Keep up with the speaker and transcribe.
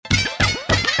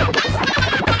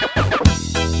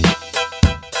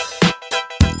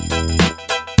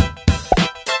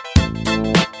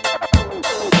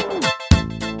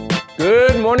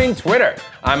on Twitter.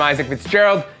 I'm Isaac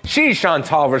Fitzgerald, she's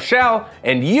Chantal Rochelle,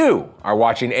 and you are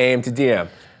watching AM to DM.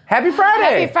 Happy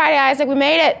Friday! Happy Friday, Isaac. We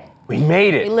made it. We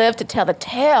made it. We lived to tell the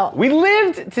tale. We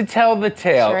lived to tell the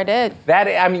tale. Sure did.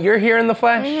 You're here in the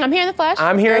flesh. I'm here in the flesh.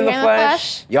 I'm here in the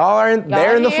flesh. Y'all are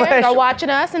there in the flesh. Y'all watching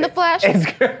us in the flesh.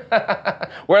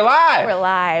 We're live. We're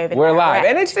live. We're live.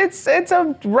 And it's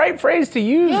a right phrase to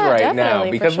use right now.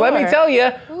 Because let me tell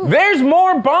you, there's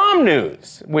more bomb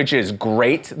news, which is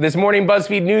great. This morning,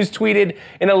 BuzzFeed News tweeted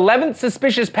an 11th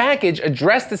suspicious package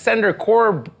addressed to Senator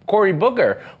Cory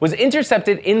Booker was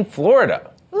intercepted in Florida.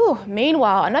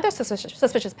 Meanwhile, another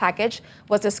suspicious package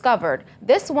was discovered.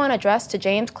 This one addressed to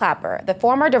James Clapper, the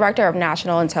former director of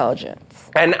national intelligence.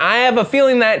 And I have a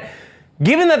feeling that,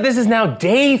 given that this is now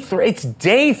day 3, it's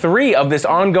day 3 of this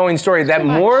ongoing story, that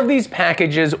more of these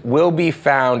packages will be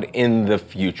found in the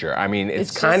future. I mean,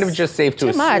 it's kind of just safe to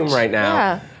assume right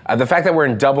now. Yeah. The fact that we're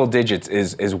in double digits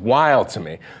is wild to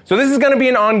me. So this is going to be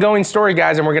an ongoing story,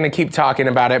 guys, and we're going to keep talking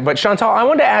about it. But Chantal, I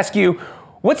wanted to ask you,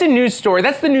 what's a news story?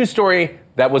 That's the news story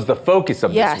that was the focus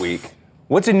of this week.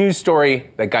 What's a news story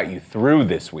that got you through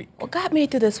this week? What got me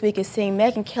through this week is seeing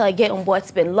Megyn Kelly getting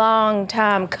what's been long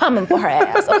time coming for her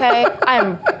ass, okay?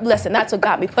 Listen, that's what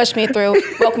got me, pushed me through,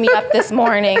 woke me up this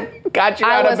morning. Got you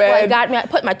out of bed.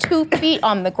 Put my 2 feet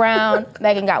on the ground.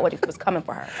 Megyn got what was coming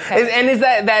for her. Okay?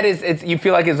 And is you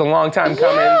feel like it's a long time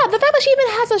coming? Yeah, the fact that she even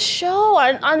has a show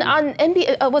on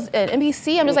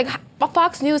NBC, I'm just like,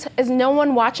 Fox News, is no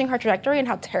one watching her trajectory and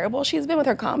how terrible she's been with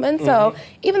her comments? So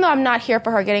even though I'm not here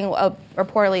for her getting a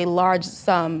reportedly large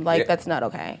sum, that's not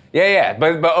okay. Yeah.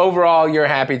 But overall, you're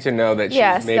happy to know that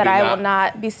she's maybe I will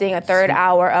not be seeing a third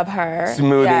hour of her.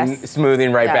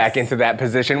 Smoothing right back into that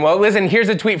position. Well, listen, here's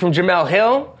a tweet from Jamel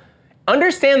Hill.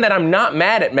 Understand that I'm not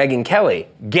mad at Megyn Kelly.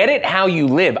 Get it how you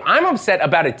live. I'm upset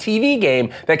about a TV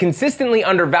game that consistently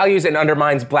undervalues and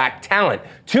undermines black talent.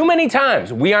 Too many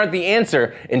times, we aren't the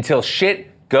answer until shit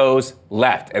goes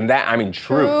left. And that,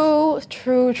 truth.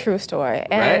 True story.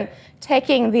 And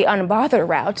taking the unbothered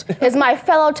route is my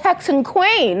fellow Texan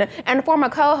queen and former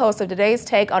co-host of Today's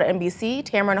Take on NBC,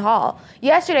 Tamron Hall.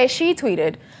 Yesterday, she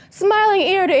tweeted, "Smiling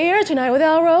ear to ear tonight with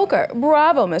Al Roker.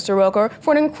 Bravo, Mr. Roker,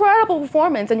 for an incredible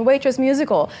performance in Waitress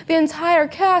musical. The entire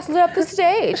cast lit up the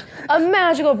stage. A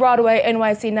magical Broadway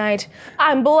NYC night.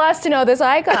 I'm blessed to know this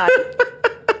icon."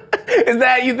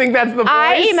 You think that's the voice?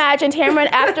 I imagine Tamron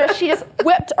after she just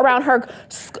whipped around her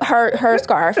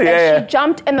scarf and she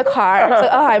jumped in the car. So,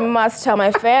 I must tell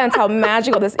my fans how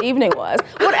magical this evening was.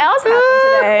 What else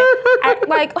happened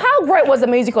today? How great was the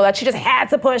musical that she just had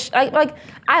to push?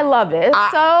 I loved it.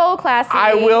 It's so classy.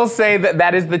 I will say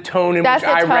that is the tone in which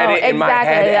I read it in my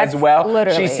head as well.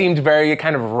 Literally. She seemed very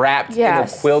kind of wrapped in a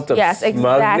quilt of smugness.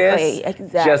 Exactly.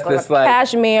 Just this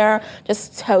cashmere,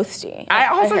 just toasty. I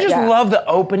also just love the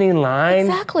opening line.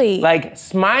 Exactly.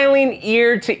 Smiling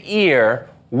ear to ear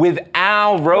with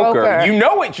Al Roker. You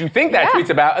know what you think that tweet's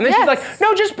about. And then she's like,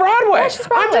 no, just Broadway.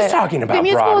 I'm just talking about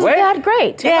Broadway. The musical was that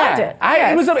great. Yeah.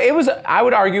 I loved it. It was, I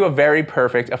would argue, a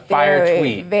fire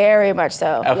tweet. Very much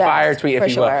so. A fire tweet,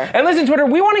 if you will. And listen, Twitter,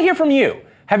 we want to hear from you.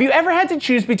 Have you ever had to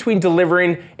choose between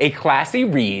delivering a classy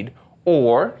read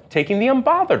or taking the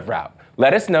unbothered route?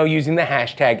 Let us know using the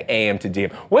hashtag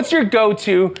AM2DM. What's your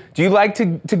go-to? Do you like to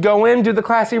go in, do the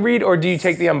classy read, or do you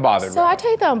take the unbothered route? So I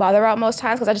take the unbothered route most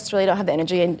times because I just really don't have the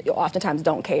energy and oftentimes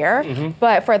don't care.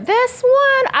 But for this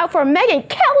one, for Megyn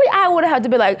Kelly, I would have had to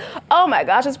be like, oh my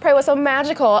gosh, this prayer was so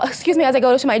magical. Excuse me as I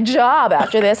go to my job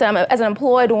after this and I'm as an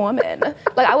employed woman.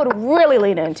 I would really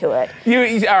lean into it.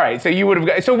 All right, so you would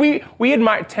have, so we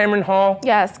admire Tamron Hall.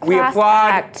 Yes, we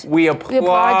applaud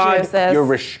your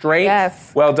restraint.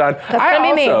 Yes. Well done.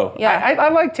 I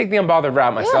like take the unbothered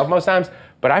route myself most times,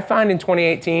 but I find in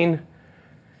 2018,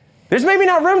 there's maybe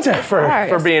not room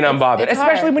for being unbothered,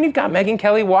 especially when you've got Megyn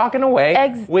Kelly walking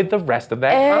away with the rest of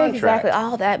that contract. Exactly,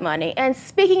 all that money. And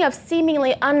speaking of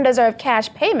seemingly undeserved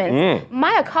cash payments,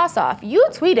 Maya Kosoff, you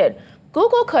tweeted,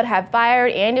 Google could have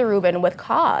fired Andy Rubin with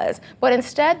cause, but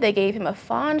instead they gave him a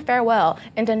fond farewell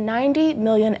and a $90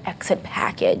 million exit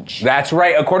package. That's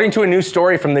right. According to a new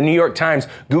story from the New York Times,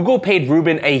 Google paid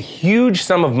Rubin a huge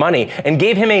sum of money and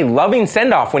gave him a loving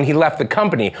send-off when he left the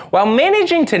company, while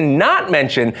managing to not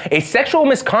mention a sexual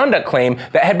misconduct claim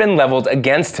that had been leveled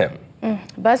against him.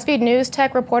 BuzzFeed News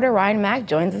tech reporter Ryan Mack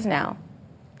joins us now.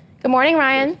 Good morning,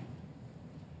 Ryan.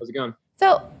 How's it going?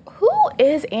 So, who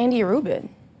is Andy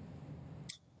Rubin?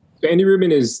 So Andy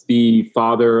Rubin is the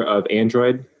father of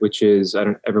Android, which is,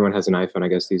 everyone has an iPhone, I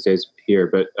guess, these days here,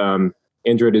 but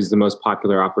Android is the most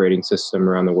popular operating system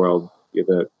around the world. You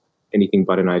have anything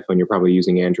but an iPhone, you're probably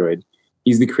using Android.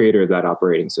 He's the creator of that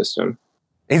operating system.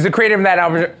 He's the creator of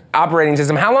that operating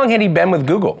system. How long had he been with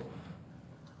Google?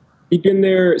 He'd been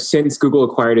there since Google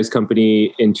acquired his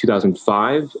company in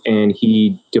 2005, and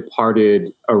he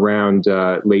departed around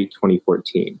late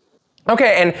 2014.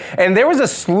 Okay, and there was a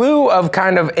slew of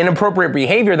kind of inappropriate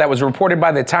behavior that was reported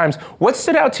by the Times. What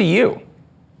stood out to you?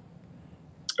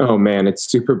 Oh man, it's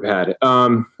super bad.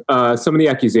 Some of the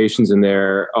accusations in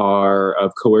there are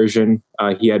of coercion.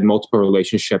 He had multiple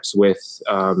relationships with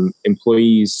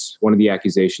employees. One of the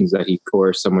accusations that he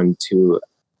coerced someone to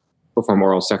perform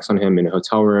oral sex on him in a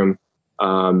hotel room.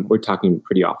 We're talking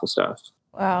pretty awful stuff.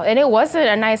 Wow, and it wasn't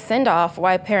a nice send-off,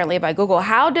 apparently, by Google.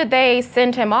 How did they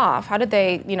send him off? How did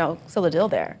they, seal the deal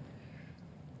there?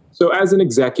 So as an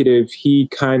executive, he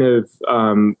kind of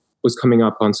was coming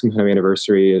up on some kind of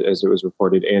anniversary, as it was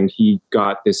reported, and he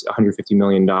got this $150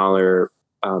 million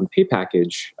pay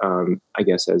package, I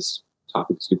guess, as top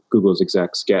Google's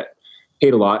execs get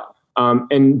paid a lot.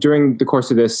 And during the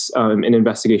course of this, an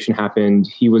investigation happened.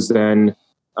 He was then,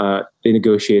 they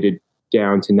negotiated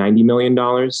down to $90 million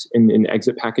in an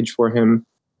exit package for him.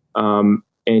 And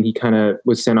he kind of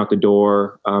was sent out the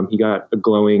door. He got a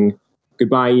glowing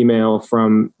goodbye email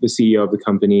from the CEO of the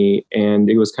company, and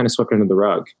it was kind of swept under the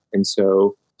rug. And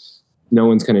so no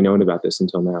one's kind of known about this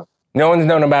until now. No one's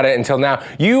known about it until now.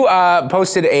 You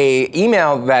posted a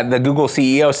email that the Google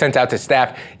CEO sent out to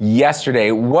staff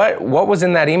yesterday. What was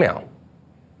in that email?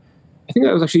 I think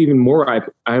that was actually even more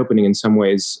eye-opening in some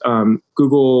ways.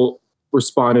 Google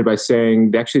responded by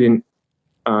saying they actually didn't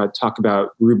talk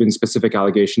about Rubin's specific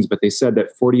allegations, but they said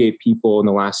that 48 people in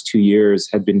the last 2 years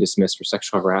had been dismissed for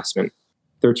sexual harassment,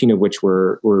 13 of which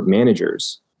were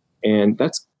managers. And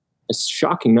that's a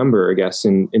shocking number, I guess,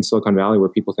 in Silicon Valley, where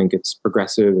people think it's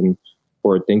progressive and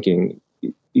forward thinking.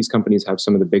 These companies have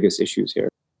some of the biggest issues here.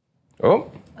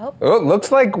 Oh,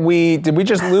 looks like did we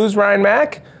just lose Ryan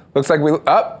Mac? Looks like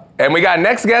and we got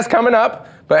next guest coming up.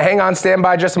 But hang on, stand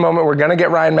by just a moment. We're going to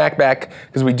get Ryan Mac back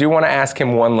because we do want to ask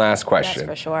him one last question. Yes,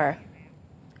 for sure.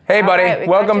 Hey, buddy. Right,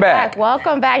 welcome back.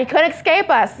 Welcome back. You couldn't escape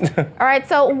us. All right,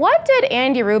 so what did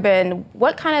Andy Rubin,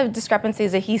 what kind of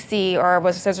discrepancies did he see, or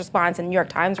was his response in New York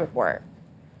Times report?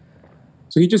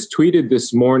 So he just tweeted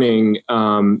this morning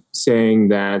saying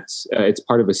that it's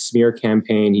part of a smear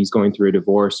campaign. He's going through a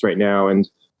divorce right now, and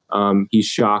he's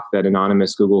shocked that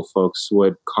anonymous Google folks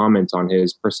would comment on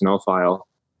his personnel file.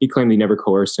 He claimed he never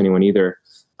coerced anyone either.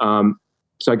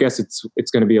 So I guess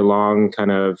it's going to be a long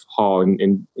kind of haul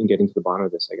in getting to the bottom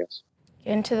of this, I guess.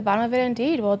 Getting to the bottom of it,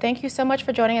 indeed. Well, thank you so much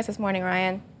for joining us this morning,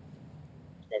 Ryan.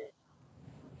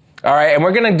 All right, and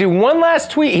we're going to do one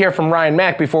last tweet here from Ryan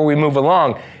Mac before we move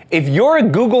along. If you're a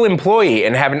Google employee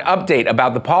and have an update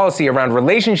about the policy around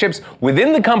relationships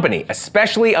within the company,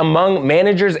 especially among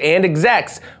managers and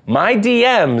execs, my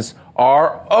DMs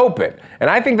are open. And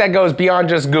I think that goes beyond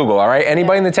just Google, all right?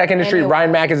 Anybody in the tech industry,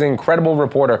 Ryan Mac is an incredible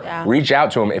reporter. Yeah. Reach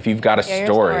out to him if you've got a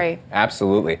story.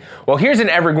 Absolutely. Well, here's an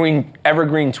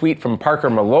evergreen tweet from Parker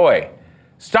Malloy.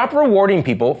 Stop rewarding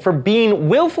people for being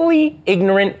willfully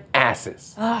ignorant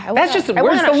asses. That's just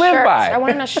words to live by. I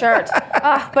want a shirt.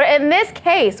 But in this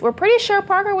case, we're pretty sure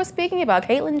Parker was speaking about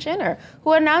Caitlyn Jenner,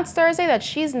 who announced Thursday that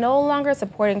she's no longer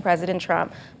supporting President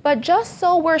Trump. But just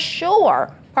so we're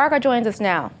sure, Parker joins us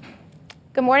now.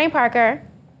 Good morning, Parker.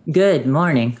 Good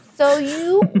morning. So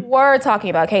you were talking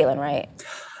about Caitlyn, right?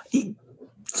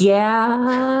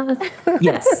 Yeah.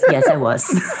 Yes, I was.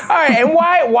 All right, and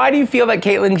why do you feel that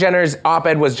Caitlyn Jenner's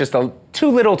op-ed was just too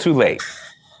little too late?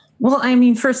 Well, I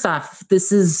mean, first off,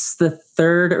 this is the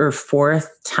third or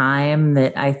fourth time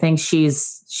that I think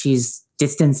she's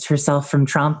distanced herself from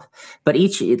Trump. But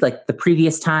like the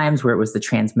previous times where it was the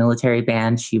trans-military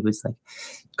ban, she was like,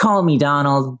 call me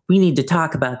Donald, we need to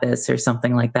talk about this or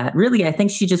something like that. Really, I think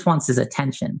she just wants his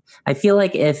attention. I feel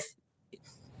like if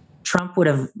Trump would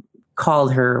have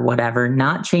called her whatever,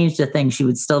 not changed a thing, she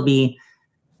would still be,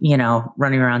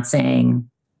 running around saying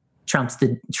Trump's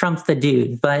the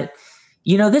dude. But,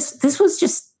 this was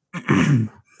just,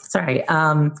 sorry.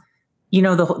 The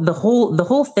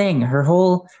whole thing, her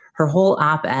whole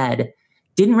op-ed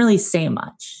didn't really say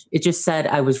much. It just said,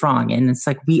 I was wrong. And it's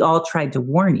like, we all tried to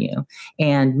warn you.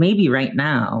 And maybe right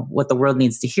now, what the world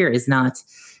needs to hear is not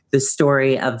the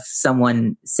story of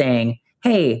someone saying,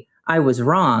 hey, I was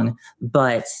wrong,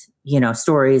 but,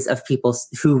 stories of people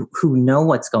who know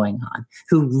what's going on,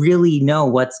 who really know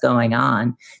what's going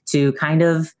on, to kind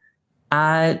of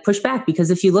push back. Because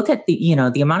if you look at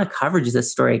the amount of coverage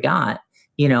this story got,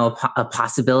 a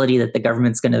possibility that the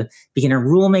government's going to begin a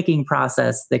rulemaking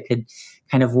process that could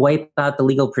kind of wipe out the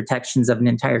legal protections of an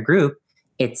entire group.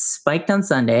 It spiked on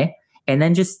Sunday, and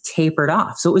then just tapered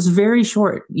off. So it was very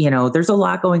short. There's a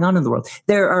lot going on in the world.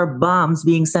 There are bombs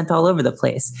being sent all over the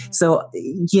place. So,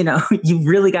 you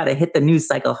really got to hit the news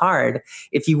cycle hard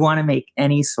if you want to make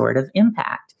any sort of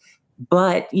impact.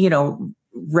 But,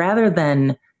 rather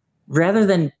than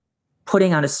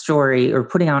putting out a story or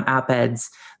putting out op-eds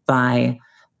by,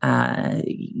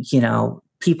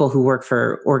 people who work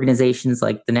for organizations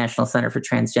like the National Center for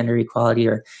Transgender Equality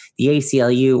or the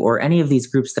ACLU or any of these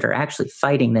groups that are actually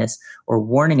fighting this or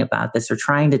warning about this or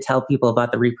trying to tell people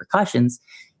about the repercussions,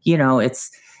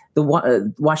 it's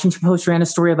the Washington Post ran a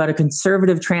story about a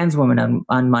conservative trans woman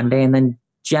on Monday and then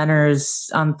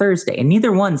Jenner's on Thursday. And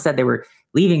neither one said they were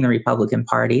leaving the Republican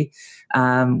Party,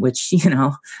 which,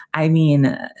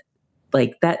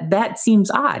 that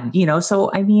seems odd,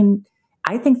 So,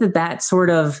 I think that sort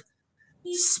of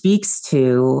speaks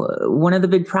to one of the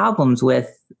big problems with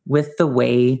the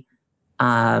way,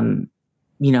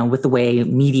 with the way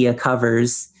media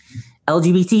covers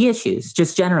LGBT issues,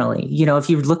 just generally. If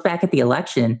you look back at the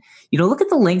election, look at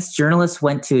the lengths journalists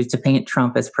went to paint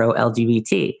Trump as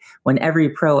pro-LGBT, when every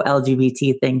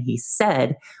pro-LGBT thing he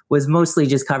said was mostly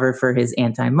just covered for his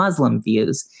anti-Muslim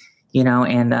views.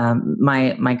 And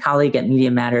my colleague at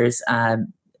Media Matters,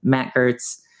 Matt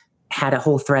Gertz, had a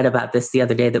whole thread about this the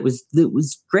other day that was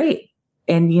great.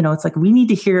 And, it's like, we need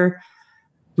to hear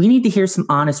some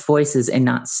honest voices and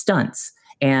not stunts,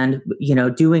 and,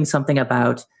 doing something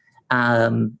about,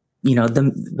 whether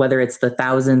it's the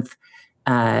 1,000th,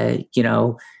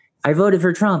 I voted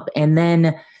for Trump and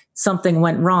then something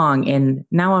went wrong and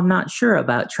now I'm not sure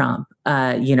about Trump,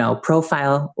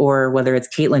 profile, or whether it's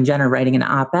Caitlyn Jenner writing an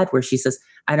op-ed where she says,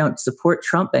 I don't support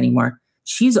Trump anymore.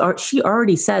 She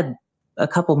already said a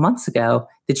couple months ago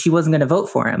that she wasn't going to vote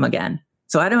for him again.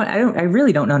 So I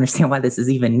really don't understand why this is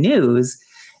even news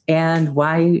and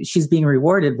why she's being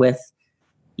rewarded with,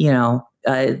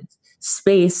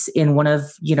 space in one of,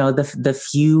 the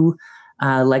few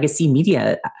legacy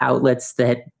media outlets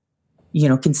that,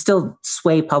 can still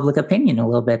sway public opinion a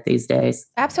little bit these days.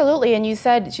 Absolutely. And you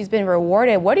said she's been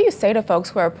rewarded. What do you say to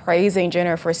folks who are praising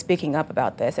Jenner for speaking up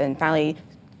about this and finally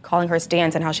calling her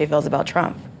stance and how she feels about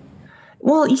Trump?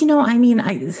 Well,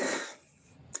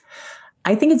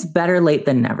 I think it's better late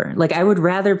than never. Like, I would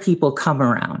rather people come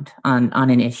around on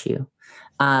an issue.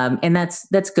 And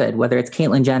that's good, whether it's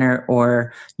Caitlyn Jenner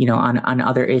or, on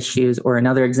other issues. Or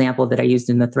another example that I used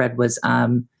in the thread was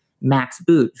Max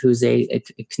Boot, who's a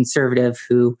conservative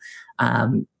who,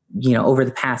 over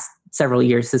the past several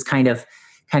years has kind of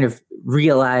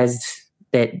realized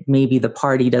that maybe the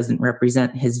party doesn't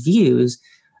represent his views.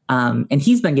 And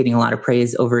he's been getting a lot of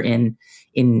praise over in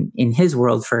his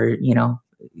world for,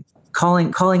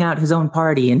 calling out his own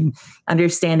party and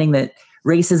understanding that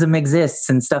racism exists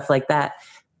and stuff like that.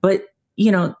 But,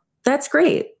 that's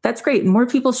great. That's great. More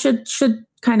people should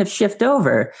kind of shift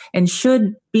over and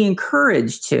should be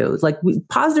encouraged to. Like,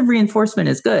 positive reinforcement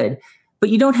is good, but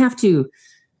you don't have to,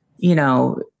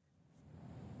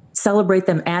 celebrate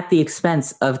them at the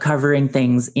expense of covering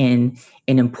things in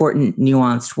an important,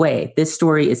 nuanced way. This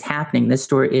story is happening. This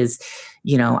story is,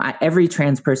 every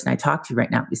trans person I talk to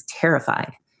right now is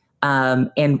terrified.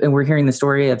 And we're hearing the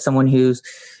story of someone who's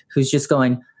just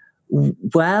going,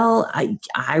 well,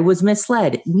 I was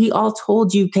misled. We all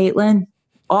told you, Caitlyn,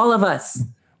 all of us.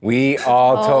 We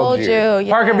all told you. Yes.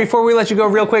 Parker, before we let you go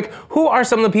real quick, who are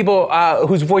some of the people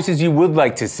whose voices you would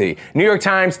like to see? New York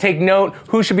Times, take note.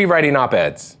 Who should be writing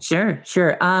op-eds? Sure.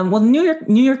 Well, New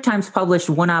York Times published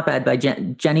one op-ed by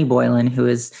Jenny Boylan,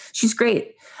 she's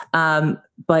great.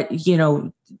 But,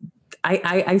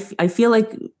 I feel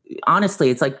like, honestly,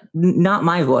 it's like not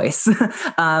my voice.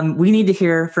 We need to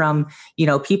hear from,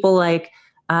 people like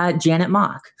Janet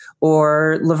Mock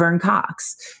or Laverne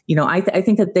Cox. I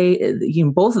think that they,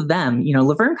 both of them,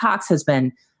 Laverne Cox has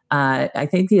been, I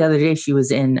think the other day she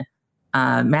was in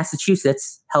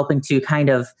Massachusetts helping to kind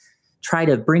of try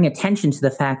to bring attention to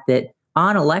the fact that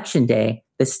on election day,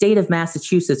 the state of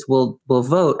Massachusetts will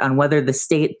vote on whether the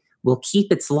state will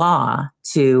keep its law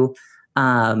to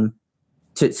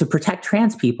protect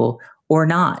trans people or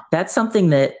not. That's something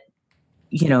that,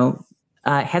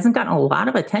 hasn't gotten a lot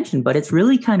of attention, but it's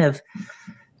really kind of,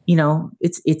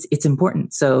 it's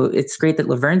important. So it's great that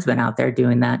Laverne's been out there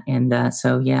doing that. And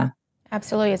yeah.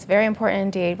 Absolutely. It's very important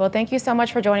indeed. Well, thank you so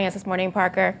much for joining us this morning,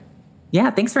 Parker.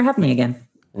 Yeah. Thanks for having me again.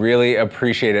 Really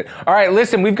appreciate it. All right,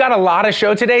 listen, we've got a lot of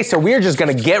show today, so we're just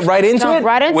going to get right into it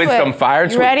with some fire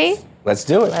tweets. You ready? Let's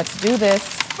do it. Let's do this.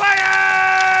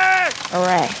 Fire! All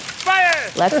right.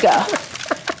 Fire! Let's go.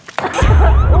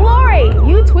 Lori,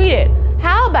 you tweeted,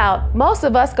 how about most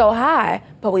of us go high,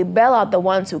 but we bail out the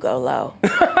ones who go low?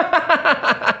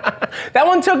 That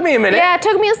one took me a minute. Yeah, it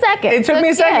took me a second. It took me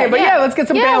a second, but let's get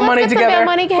some bail money together. Bail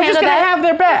money, we're just gonna have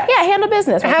their backs. Yeah, handle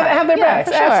business. Have their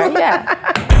backs. Sure, Absolutely.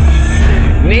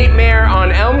 yeah. Nate Mayer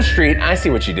on Elm Street. I see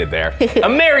what you did there.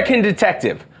 American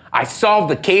detective. I solved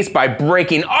the case by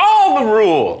breaking all the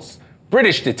rules.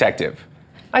 British detective.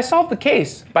 I solved the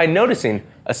case by noticing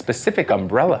a specific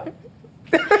umbrella.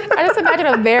 I just imagine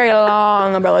a very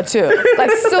long umbrella too, like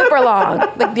super long,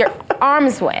 like your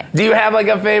arm's width. Do you have like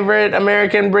a favorite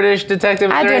American British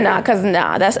detective? I do not, because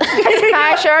that's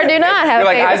I sure do not have. You're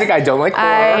like favorites. Isaac. I don't like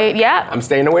horror. Yeah. I'm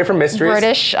staying away from mysteries.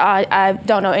 British. I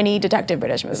don't know any detective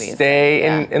British movies. Stay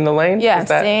in the lane. Yeah, Is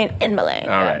that? staying in my lane. All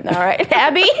right. All right,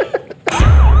 Abby.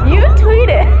 You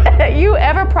tweeted, you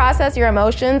ever process your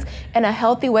emotions in a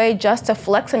healthy way just to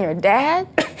flex on your dad?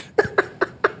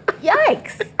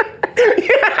 Yikes.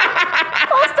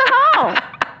 Close to home.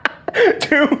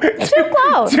 Too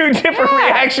close. Two different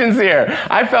reactions here.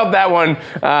 I felt that one.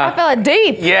 I felt it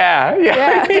deep. Yeah.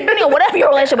 Yeah. Depending on whatever your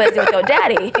relationship is with your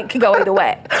daddy, it can go either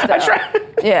way. So, I tried.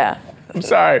 Yeah. I'm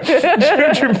sorry.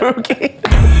 Juju Buki,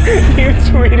 you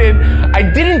tweeted, I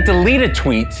didn't delete a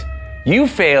tweet. You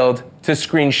failed to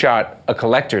screenshot a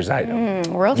collector's item.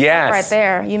 Real Yes. stuff right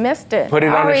there. You missed it. Put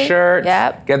it on a Sorry. shirt.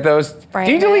 Yep. Get those. Frame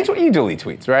Do you delete? it. You delete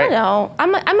tweets, right? No.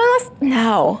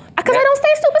 No. Because I don't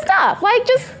say stupid stuff. Like,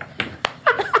 just.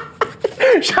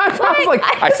 Shut up. Like,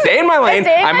 I stay in my lane.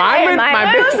 I mind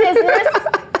my business.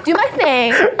 Do my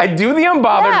thing. I do the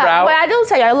unbothered route. But I do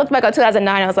tell you, I looked back at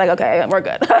 2009. I was like, okay, we're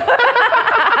good.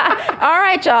 All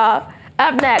right, y'all.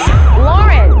 Up next,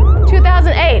 Lauren,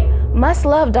 2008, must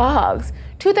love dogs.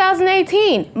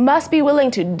 2018, must be willing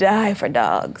to die for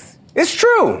dogs. It's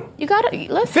true. You gotta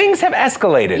listen. Things have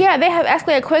escalated. Yeah, they have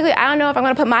escalated quickly. I don't know if I'm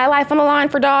gonna put my life on the line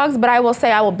for dogs, but I will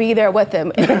say I will be there with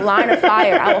them in the line of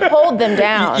fire. I will hold them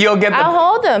down. I'll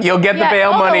hold them. You'll get the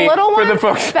bail money the little for the ones,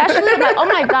 folks. especially, like, oh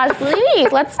my gosh,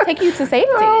 please, let's take you to safety.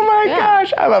 Oh my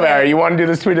gosh, I love it. All right, you want to do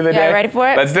this tweet of the day? Ready for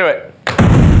it? Let's do it.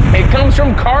 It comes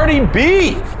from Cardi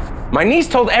B. My niece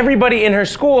told everybody in her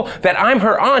school that I'm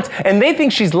her aunt, and they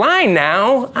think she's lying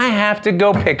now. I have to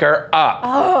go pick her up.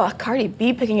 Oh, Cardi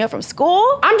B picking you up from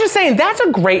school? I'm just saying, that's a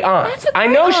great aunt. That's a I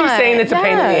great know she's aunt. saying it's a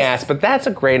pain in the Yes. ass, but that's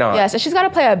a great aunt. Yeah, so she's got to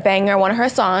play a banger, one of her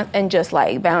songs, and just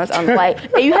like bounce on like,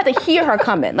 and you have to hear her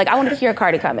coming. Like, I want to hear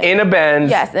Cardi coming. In a Benz,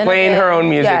 Yes, in a playing her Benz. own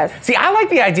music. Yes. See, I like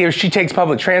the idea if she takes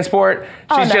public transport.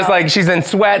 She's no. just like, she's in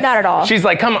sweats. Not at all. She's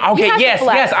like, come on, You okay, have to yes,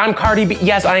 flex. I'm Cardi B.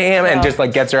 Yes, I am, and just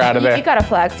like gets her out of there. You gotta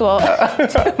flex. Well, too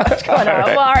much going on.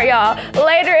 Well, all right, y'all.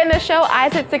 Later in the show,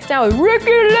 Isaac sits down with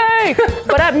Ricky Lake.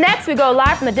 But up next, we go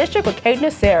live from the district with Kate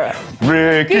Nasera.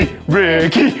 Ricky.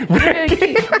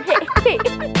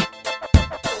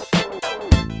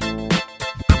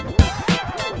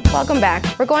 Welcome back.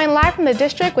 We're going live from the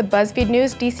district with BuzzFeed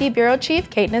News DC Bureau Chief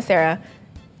Kate Nasera.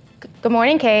 Good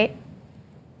morning, Kate.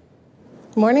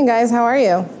 Morning, guys. How are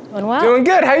you? Doing well. Doing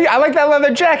good. How are you? I like that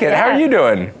leather jacket. How are you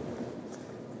doing?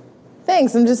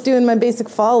 Thanks. I'm just doing my basic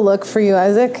fall look for you,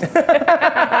 Isaac.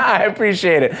 I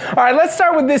appreciate it. All right, let's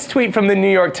start with this tweet from the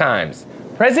New York Times.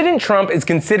 President Trump is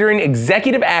considering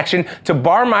executive action to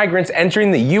bar migrants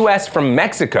entering the U.S. from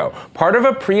Mexico, part of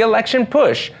a pre-election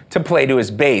push to play to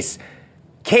his base.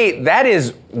 Kate, that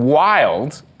is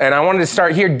wild, and I wanted to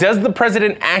start here. Does the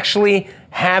president actually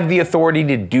have the authority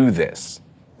to do this?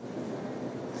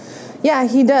 Yeah,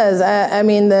 he does. I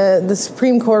mean, the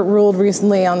Supreme Court ruled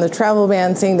recently on the travel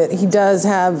ban, saying that he does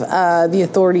have the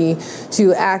authority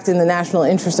to act in the national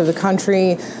interest of the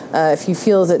country if he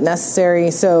feels it necessary.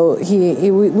 So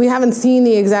we haven't seen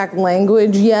the exact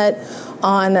language yet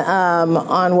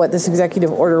on what this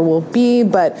executive order will be,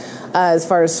 but as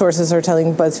far as sources are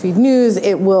telling BuzzFeed News,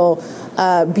 it will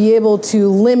be able to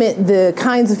limit the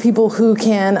kinds of people who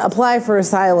can apply for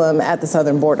asylum at the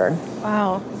southern border.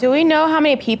 Wow. Do we know how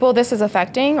many people this is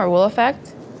affecting or will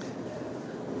affect?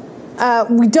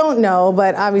 We don't know,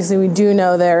 but obviously we do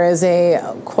know there is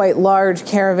a quite large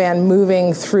caravan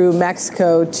moving through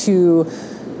Mexico to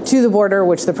the border,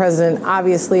 which the president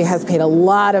obviously has paid a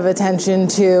lot of attention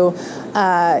to.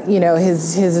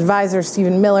 His advisor,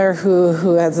 Stephen Miller,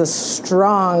 who has a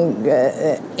strong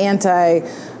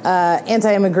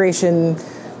anti-immigration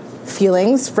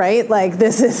feelings, right? Like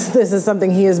this is something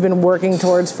he has been working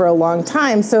towards for a long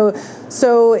time. So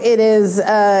it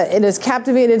has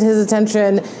captivated his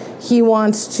attention. He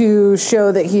wants to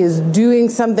show that he is doing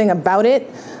something about it.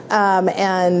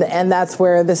 And that's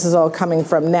where this is all coming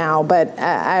from now. But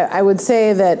I would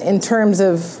say that in terms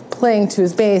of playing to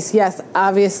his base, yes,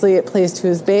 obviously it plays to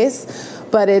his base,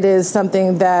 but it is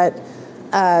something that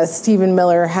Stephen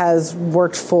Miller has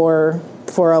worked for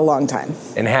for a long time.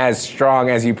 And has strong,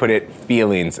 as you put it,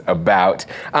 feelings about.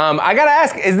 I gotta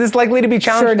ask, is this likely to be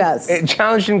challenged? Sure does.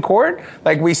 Challenged in court?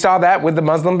 Like we saw that with the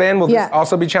Muslim ban. Will this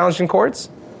also be challenged in courts?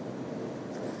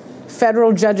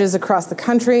 Federal judges across the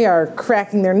country are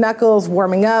cracking their knuckles,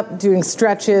 warming up, doing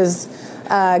stretches,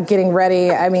 getting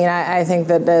ready. I mean, I think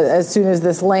that as soon as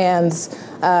this lands,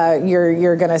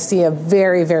 you're going to see a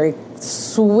very, very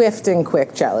swift and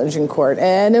quick challenge in court.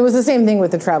 And it was the same thing with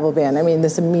the travel ban. I mean,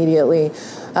 this immediately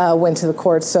went to the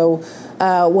courts. So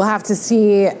we'll have to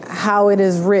see how it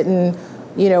is written,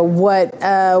 what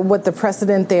the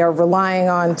precedent they are relying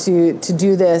on to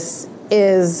do this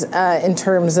is in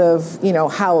terms of,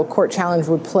 how a court challenge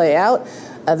would play out.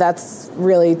 That's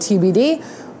really TBD.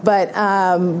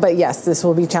 But yes, this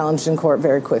will be challenged in court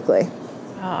very quickly.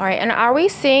 All right. And are we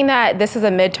seeing that this is a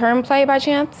midterm play by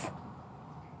chance?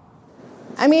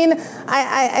 I mean,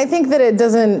 I think that it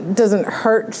doesn't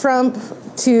hurt Trump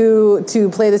to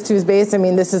play this to his base. I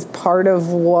mean, this is part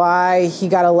of why he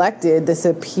got elected. This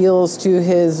appeals to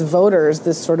his voters,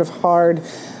 this sort of hard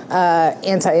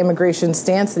anti-immigration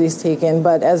stance that he's taken.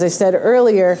 But as I said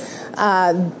earlier,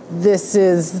 this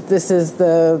is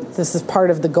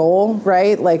part of the goal,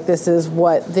 right? Like, this is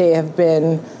what they have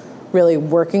been really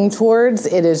working towards.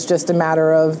 It is just a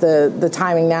matter of the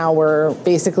timing now. We're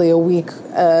basically a week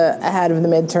ahead of the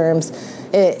midterms.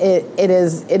 It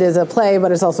is a play,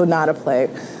 but it's also not a play.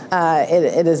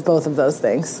 It is both of those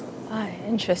things.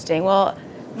 Interesting. Well,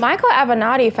 Michael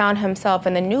Avenatti found himself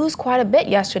in the news quite a bit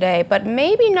yesterday, but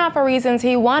maybe not for reasons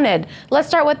he wanted. Let's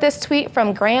start with this tweet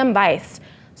from Graham Bice.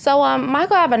 So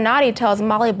Michael Avenatti tells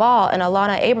Molly Ball and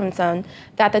Alana Abramson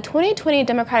that the 2020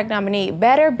 Democratic nominee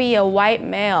better be a white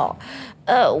male.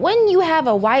 When you have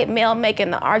a white male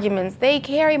making the arguments, they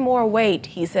carry more weight,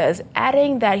 he says,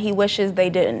 adding that he wishes they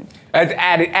didn't.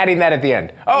 Adding that at the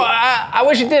end. Oh, I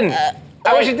wish it didn't.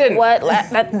 I wish it didn't. What?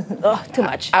 Too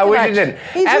much. I wish it didn't.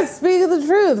 He's just speaking the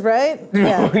truth, right?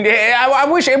 Yeah. I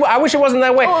wish it wasn't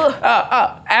that way.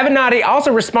 Avenatti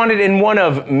also responded in one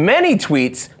of many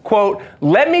tweets, quote,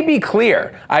 "Let me be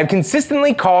clear. I've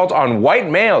consistently called on white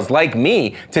males like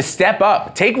me to step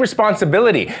up, take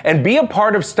responsibility, and be a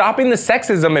part of stopping the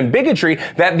sexism and bigotry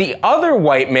that the other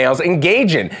white males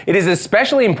engage in. It is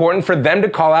especially important for them to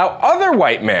call out other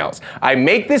white males. I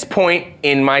make this point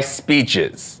in my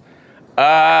speeches."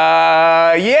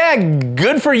 Yeah,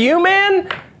 good for you, man.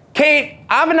 Kate,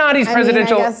 Avenatti's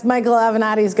presidential... I guess Michael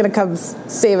Avenatti is going to come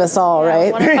save us all,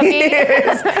 right?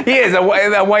 He is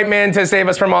a white man to save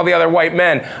us from all the other white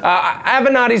men.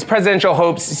 Avenatti's presidential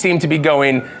hopes seem to be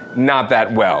going not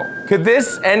that well. Could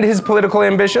this end his political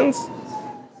ambitions?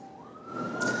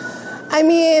 I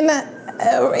mean,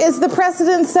 is the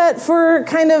precedent set for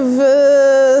kind of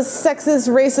sexist,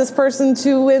 racist person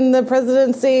to win the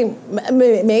presidency?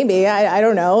 Maybe. I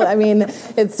don't know. I mean,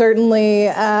 it certainly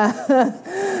hasn't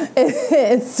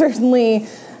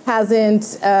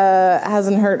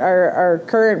hurt our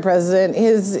current president.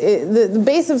 The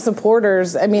base of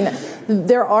supporters. I mean,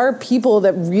 there are people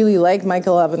that really like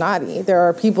Michael Avenatti. There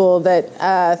are people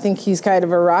that think he's kind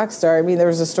of a rock star. I mean, there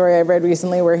was a story I read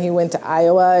recently where he went to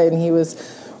Iowa and he was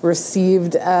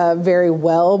received very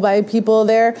well by people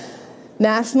there.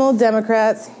 National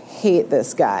Democrats hate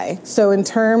this guy. So in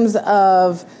terms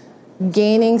of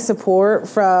gaining support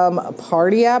from a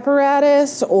party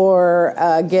apparatus or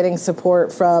getting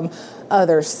support from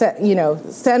other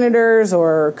senators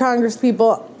or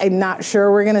congresspeople, I'm not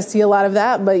sure we're going to see a lot of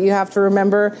that. But you have to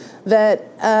remember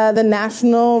that the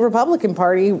National Republican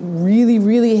Party really,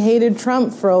 really hated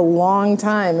Trump for a long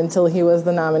time until he was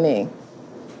the nominee.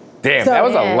 Damn, that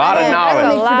was a lot of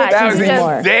knowledge. That was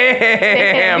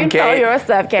damn, you Kate. know your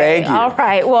stuff, Kate. Thank you. All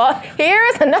right, well,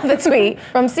 here's another tweet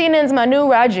from CNN's Manu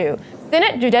Raju.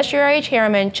 Senate Judiciary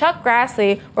Chairman Chuck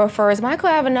Grassley refers Michael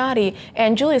Avenatti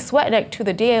and Julie Swetnick to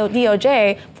the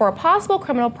DOJ for a possible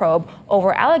criminal probe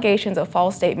over allegations of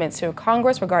false statements to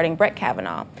Congress regarding Brett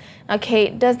Kavanaugh. Now,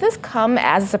 Kate, does this come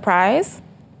as a surprise?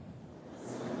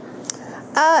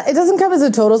 It doesn't come as a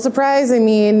total surprise. I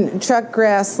mean, Chuck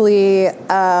Grassley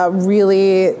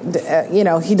really,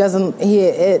 he doesn't.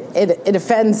 It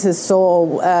offends his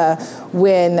soul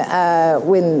when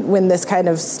this kind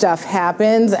of stuff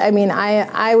happens. I mean,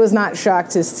 I was not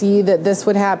shocked to see that this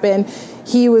would happen.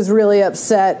 He was really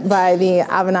upset by the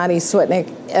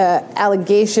Avenatti-Swetnick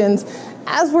allegations,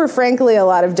 as were, frankly, a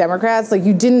lot of Democrats. Like,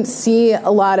 you didn't see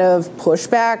a lot of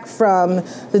pushback from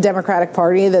the Democratic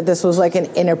Party that this was like an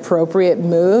inappropriate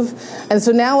move. And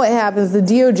so now what happens, the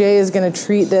DOJ is going to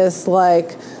treat this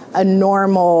like a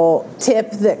normal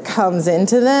tip that comes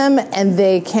into them, and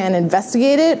they can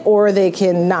investigate it or they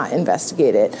can not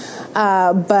investigate it.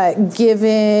 But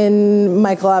given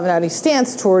Michael Avenatti's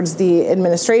stance towards the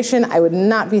administration, I would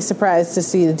not be surprised to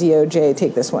see the DOJ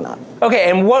take this one up. Okay,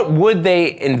 and what would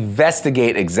they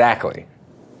investigate exactly?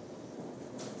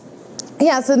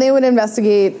 Yeah, so they would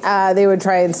investigate, they would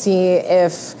try and see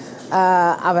if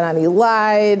Avenatti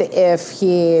lied, if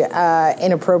he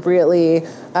inappropriately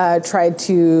tried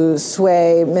to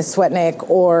sway Ms. Swetnick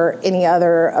or any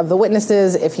other of the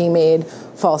witnesses, if he made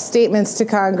false statements to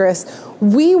Congress.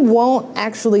 We won't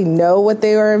actually know what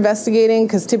they are investigating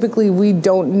because typically we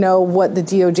don't know what the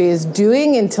DOJ is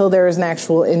doing until there is an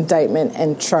actual indictment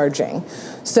and charging.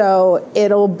 So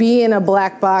it'll be in a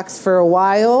black box for a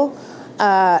while.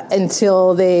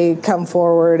 Until they come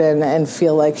forward and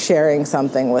feel like sharing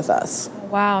something with us.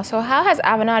 Wow. So how has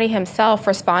Avenatti himself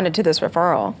responded to this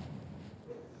referral?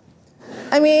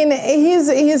 I mean,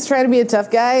 he's trying to be a tough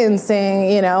guy and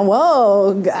saying,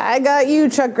 whoa, I got you,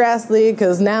 Chuck Grassley,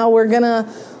 because now we're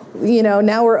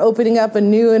now we're opening up a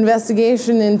new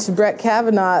investigation into Brett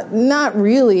Kavanaugh. Not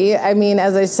really. I mean,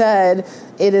 as I said,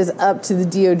 it is up to the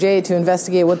DOJ to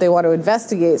investigate what they want to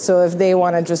investigate. So if they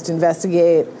want to just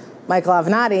investigate Michael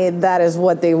Avenatti, that is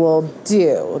what they will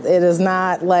do. It is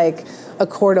not like a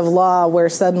court of law where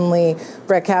suddenly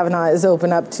Brett Kavanaugh is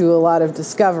open up to a lot of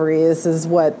discovery. This is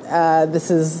what the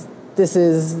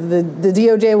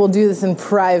DOJ will do this in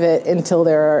private until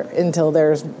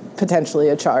there's potentially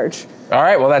a charge. All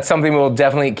right, well, that's something we'll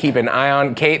definitely keep an eye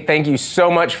on. Kate, thank you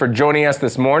so much for joining us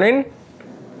this morning.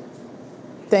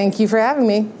 Thank you for having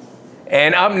me.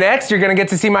 And up next, you're going to get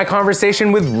to see my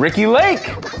conversation with Ricki Lake.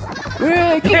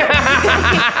 Ricky.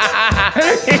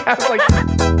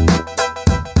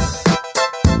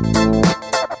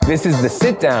 This is The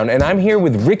Sit Down, and I'm here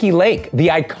with Ricki Lake, the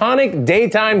iconic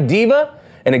daytime diva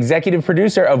and executive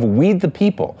producer of Weed the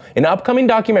People, an upcoming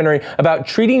documentary about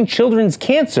treating children's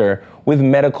cancer with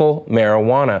medical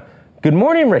marijuana. Good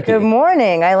morning, Ricki. Good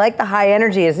morning. I like the high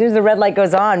energy. As soon as the red light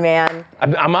goes on, man.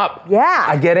 I'm up. Yeah.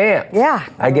 I get amped. Yeah.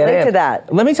 I get relate amped. to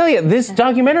that. Let me tell you, this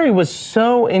documentary was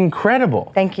so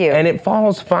incredible. Thank you. And it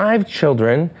follows 5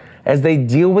 children as they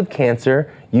deal with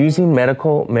cancer using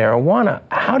medical marijuana.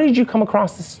 How did you come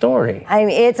across this story? I mean,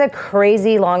 it's a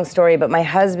crazy long story, but my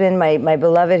husband, my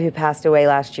beloved who passed away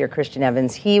last year, Christian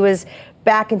Evans, he was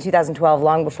back in 2012,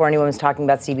 long before anyone was talking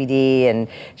about CBD and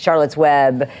Charlotte's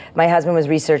Web. My husband was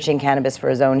researching cannabis for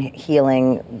his own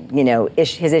healing,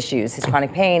 his issues, his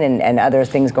chronic pain and other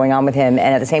things going on with him.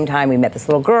 And at the same time, we met this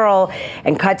little girl,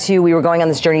 and we were going on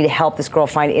this journey to help this girl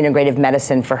find integrative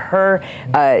medicine for her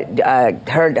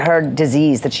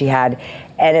disease that she had.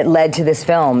 And it led to this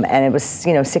film, and it was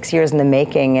 6 years in the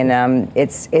making, and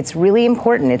it's really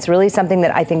important. It's really something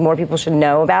that I think more people should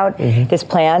know about. Mm-hmm. This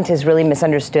plant is really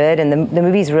misunderstood, and the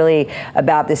movie's really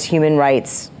about this human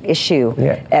rights issue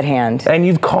at hand. And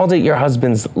you've called it your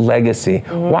husband's legacy.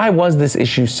 Mm-hmm. Why was this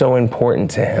issue so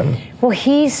important to him? Well,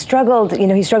 he struggled.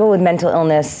 He struggled with mental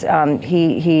illness.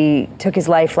 He took his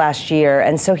life last year,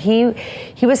 and so he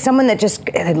was someone that just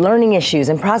had learning issues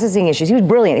and processing issues. He was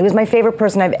brilliant. He was my favorite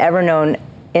person I've ever known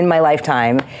in my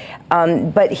lifetime,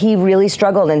 but he really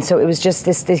struggled, and so it was just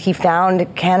this he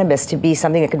found cannabis to be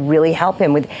something that could really help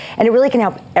him with, and it really can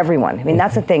help everyone. I mean,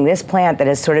 that's the thing. This plant that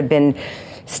has sort of been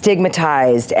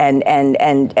stigmatized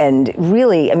and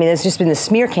really, I mean, there's just been the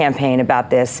smear campaign about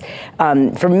this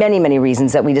for many, many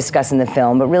reasons that we discuss in the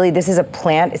film. But really, this is a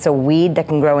plant, it's a weed that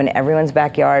can grow in everyone's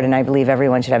backyard, and I believe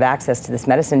everyone should have access to this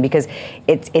medicine because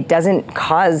it doesn't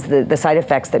cause the side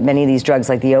effects that many of these drugs,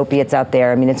 like the opiates out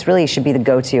there. I mean, it's really should be the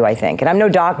go-to, I think. And I'm no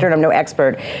doctor and I'm no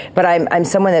expert, but I'm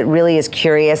someone that really is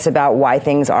curious about why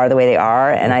things are the way they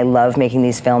are, and I love making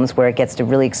these films where it gets to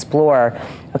really explore,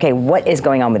 okay, what is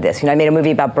going on with this? I made a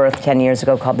movie about birth 10 years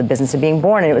ago called The Business of Being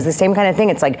Born, and it was the same kind of thing.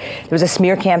 It's like there was a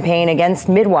smear campaign against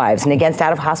midwives and against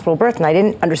out-of-hospital birth, and I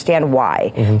didn't understand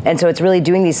why. Mm-hmm. And so it's really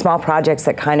doing these small projects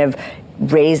that kind of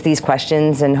raise these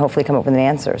questions and hopefully come up with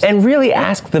answers. And really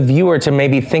ask the viewer to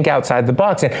maybe think outside the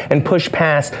box and push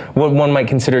past what one might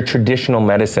consider traditional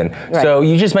medicine. Right. So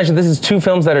you just mentioned this is 2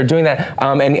 films that are doing that,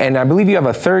 and I believe you have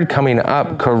a 3rd coming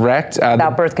up, correct?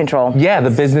 About birth control. Yeah,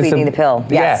 the business Sweetening of... the pill,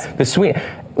 yes. Yeah, the sweet...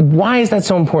 Why is that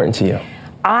so important to you?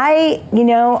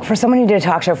 For someone who did a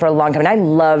talk show for a long time, and I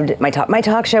loved my talk. My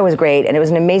talk show was great, and it was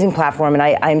an amazing platform, and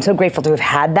I'm so grateful to have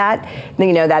had that,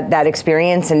 that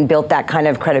experience and built that kind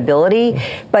of credibility.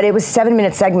 But it was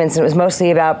 7-minute segments, and it was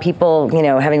mostly about people,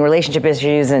 having relationship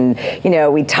issues, and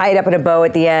we tie it up in a bow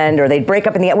at the end, or they'd break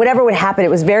up in the end. Whatever would happen,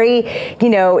 it was very,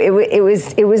 it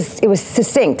was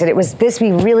succinct, and it was this.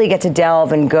 We really get to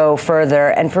delve and go further.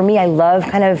 And for me, I love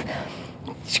kind of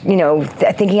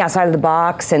thinking outside of the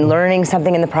box and learning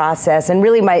something in the process. And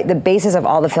really the basis of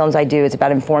all the films I do is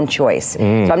about informed choice.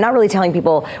 So I'm not really telling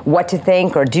people what to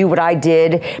think or do what I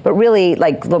did, but really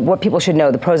like what people should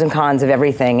know, the pros and cons of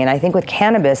everything. And I think with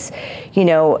cannabis,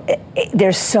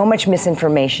 there's so much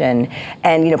misinformation,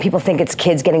 and people think it's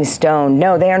kids getting stoned.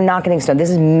 No, they are not getting stoned. This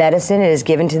is medicine. It is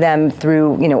given to them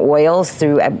through oils,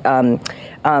 through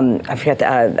I forget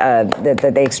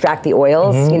that they extract the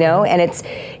oils, and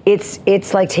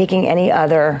it's like taking any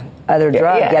other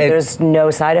drug. Yet there's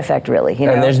no side effect really.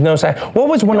 And there's no side. What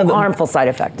was one of the harmful side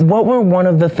effects? What were one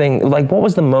of the things? Like, what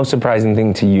was the most surprising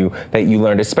thing to you that you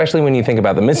learned, especially when you think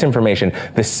about the misinformation,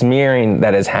 the smearing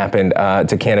that has happened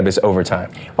to cannabis over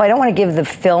time? Well, I don't want to give the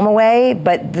film away,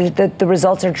 but the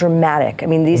results are dramatic. I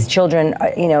mean, these children,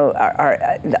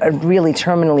 are really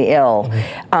terminally ill,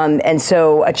 and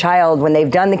so a child, when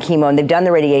they've done the chemo and they've done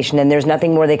the radiation, and there's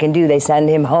nothing more they can do, they send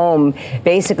him home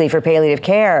basically for palliative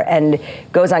care and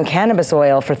goes on cannabis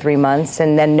oil for 3 months,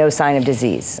 and then no sign of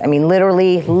disease. I mean,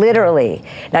 literally.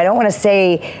 Now, I don't want to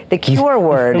say the cure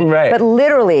word, right. But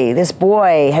literally, this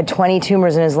boy had 20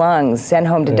 tumors in his lungs, sent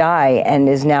home to die, and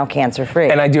is now cancer-free.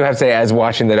 And I do have to say, as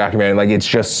watching the documentary, like, it's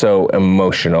just so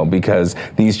emotional because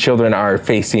these children are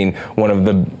facing one of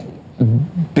the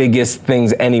biggest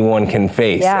things anyone can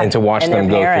face, and to watch them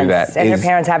go through that. And their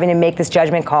parents having to make this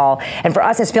judgment call. And for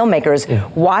us as filmmakers,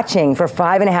 watching for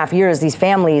 5.5 years these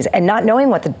families and not knowing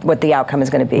what the outcome is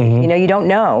going to be. You don't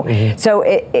know. So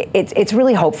it's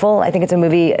really hopeful. I think it's a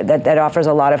movie that offers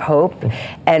a lot of hope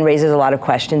and raises a lot of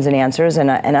questions and answers. And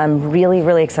I'm really,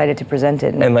 really excited to present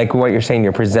it. And like what you're saying,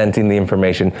 you're presenting the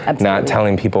information, not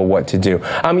telling people what to do.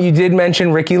 You did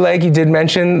mention Ricki Lake. You did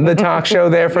mention the talk show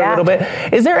there for a little bit.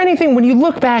 Is there anything, when you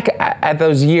look back at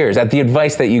those years, at the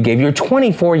advice that you gave, you're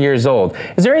 24 years old,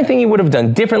 is there anything you would have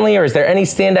done differently, or is there any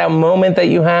standout moment that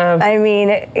you have? I mean,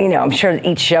 I'm sure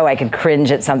each show I could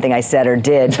cringe at something I said or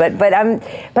did, but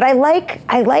I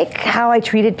like how I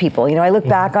treated people. I look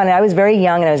back on it, I was very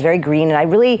young and I was very green, and I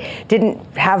really didn't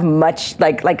have much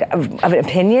of an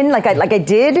opinion, like I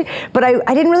did, but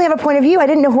I didn't really have a point of view. I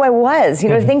didn't know who I was.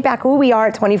 To think back who we are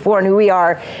at 24 and who we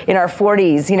are in our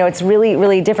 40s, it's really,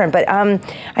 really different. But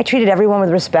I treated everyone with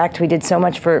respect. We did so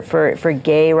much for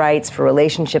gay rights, for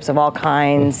relationships of all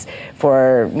kinds,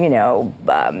 for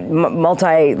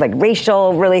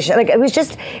racial relations.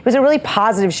 It was a really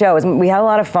positive show. We had a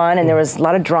lot of fun and there was a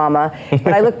lot of drama.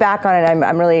 But I look back on it,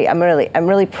 I'm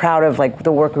really proud of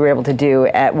the work we were able to do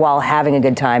while having a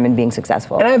good time and being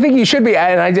successful. And I think you should be.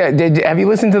 And have you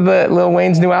listened to the Lil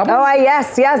Wayne's new album? Oh,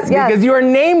 yes. Because you were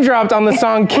name dropped on the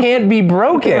song "Can't Be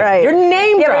Broken." Right. Your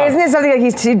name dropped. But isn't it something like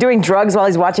he's doing drugs while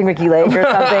he's watching Ricki Lake or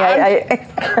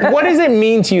something? What does it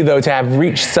mean to you, though, to have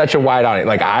reached such a wide audience?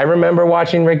 I remember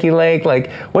watching Ricki Lake.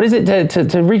 What is it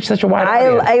to reach such a wide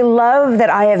audience? I love that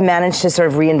I have managed to sort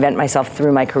of reinvent myself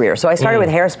through my career. So I started with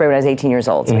Hairspray when I was 18 years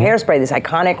old. So Hairspray, this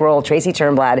iconic role, Tracy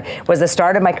Turnblad, was the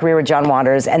start of my career with John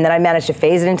Waters, and then I managed to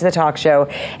phase it into the talk show,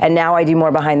 and now I do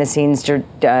more behind the scenes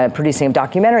producing of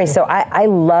documentaries. So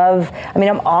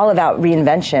I'm all about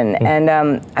reinvention,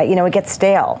 and it gets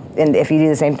stale if you do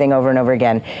the same thing over and over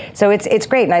again. So it's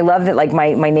great, and I love that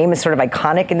my name is sort of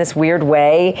iconic in this weird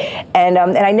way, and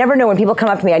I never know when people come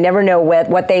up to me, I never know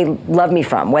what they love me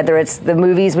from, whether it's the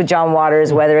movies with John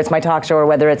Waters, whether it's my talk show, or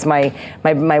whether it's my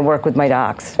work with my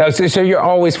docs. So you're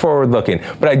always forward looking,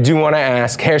 but I do want to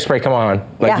ask, Hairspray, come on,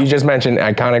 you just mentioned,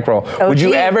 iconic role. Would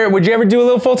you ever do a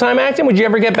little full-time acting? Would you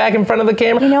ever get back in front of the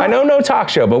camera? I know no talk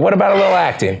show, but what about a little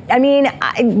acting? I mean,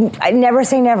 I never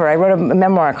say never. I wrote a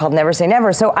memoir called Never Say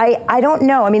Never, so I don't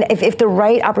know. I mean, if the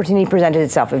right opportunity presented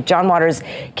itself, if John Waters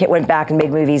went back and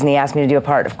made movies and he asked me to do a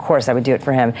part, of course I would do it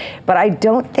for him. But I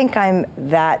don't think I'm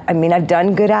that. I mean, I've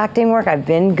done good acting work. I've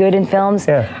been good in films.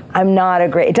 Yeah. I'm not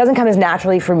it doesn't come as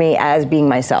naturally for me as being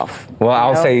myself. Well,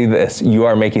 I'll say this. You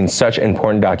are making such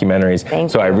important documentaries.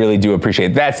 Thank you. I really do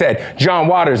appreciate it. That said, John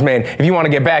Waters, man, if you want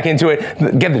to get back into it,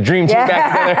 get the dream team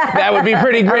back together, that would be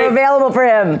pretty great. I'm available for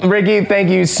him. Ricki, thank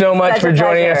you so much for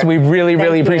joining us. We really,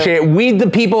 really appreciate it. Weed the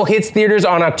People hits theaters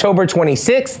on October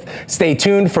 26th. Stay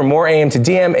tuned for more AM to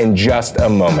DM in just a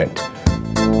moment.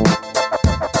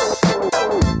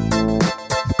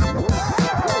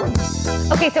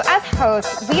 Okay, so as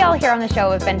hosts, we all here on the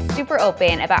show have been super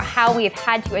open about how we have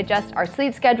had to adjust our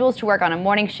sleep schedules to work on a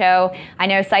morning show. I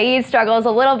know Saeed struggles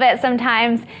a little bit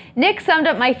sometimes. Nick summed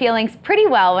up my feelings pretty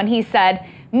well when he said,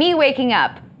 me waking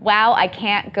up, wow, I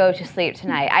can't go to sleep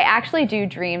tonight. I actually do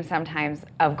dream sometimes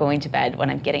of going to bed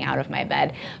when I'm getting out of my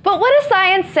bed. But what does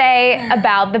science say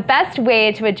about the best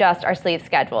way to adjust our sleep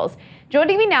schedules?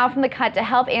 Joining me now from The Cut to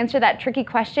help answer that tricky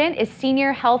question is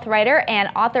senior health writer and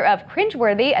author of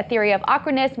Cringeworthy, A Theory of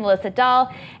Awkwardness, Melissa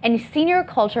Dahl, and senior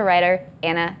culture writer,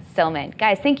 Anna Silman.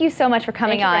 Guys, thank you so much for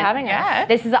coming on. Thank you for having us. Yeah.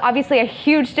 This is obviously a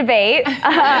huge debate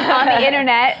on the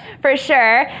internet, for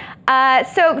sure.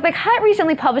 So The Cut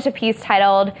recently published a piece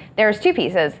titled, there's two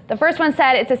pieces. The first one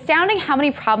said, it's astounding how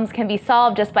many problems can be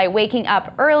solved just by waking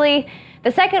up early.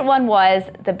 The second one was,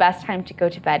 the best time to go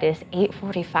to bed is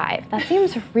 8:45. That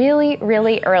seems really,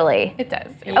 really early. It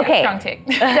does. Okay. Strong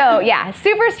take. So yeah,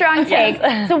 super strong take.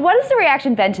 Yes. So what has the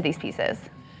reaction been to these pieces?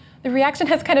 The reaction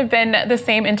has kind of been the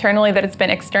same internally that it's been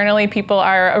externally. People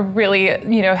are really,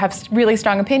 have really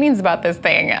strong opinions about this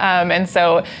thing. And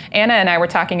so Anna and I were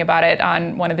talking about it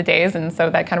on one of the days, and so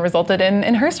that kind of resulted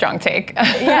in her strong take.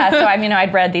 Yeah, so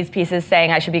I'd read these pieces saying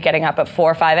I should be getting up at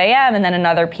 4 or 5 a.m., and then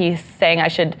another piece saying I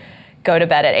should go to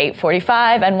bed at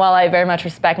 8:45. And while I very much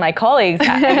respect my colleagues,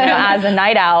 as a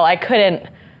night owl, I couldn't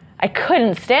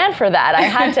stand for that. I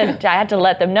had to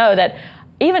let them know that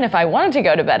even if I wanted to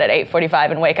go to bed at 8:45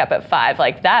 and wake up at 5,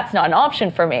 that's not an option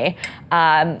for me.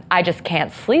 I just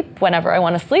can't sleep whenever I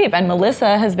want to sleep. And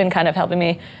Melissa has been kind of helping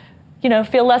me,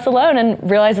 feel less alone and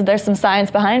realize that there's some science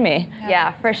behind me.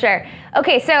 Yeah, for sure.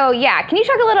 Okay, so can you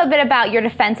talk a little bit about your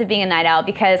defense of being a night owl?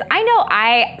 Because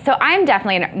I'm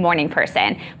definitely a morning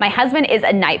person. My husband is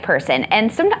a night person.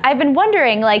 And I've been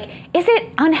wondering, is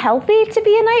it unhealthy to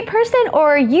be a night person,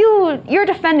 or you're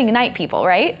defending night people,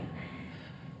 right?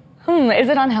 Is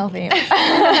it unhealthy? But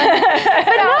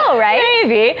no, right?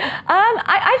 Maybe.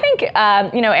 I think,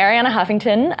 Arianna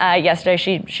Huffington, yesterday,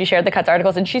 she shared the Cuts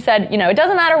articles, and she said, it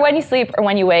doesn't matter when you sleep or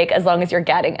when you wake as long as you're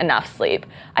getting enough sleep.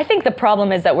 I think the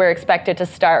problem is that we're expected to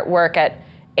start work at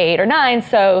 8 or 9,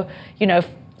 so,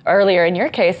 earlier in your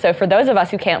case, so for those of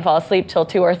us who can't fall asleep till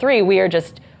 2 or 3, we are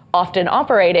just often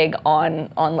operating on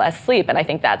less sleep, and I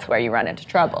think that's where you run into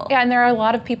trouble. Yeah, and there are a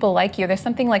lot of people like you. There's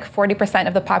something like 40%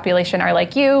 of the population are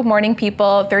like you, morning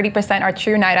people. 30% are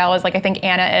true night owls, like I think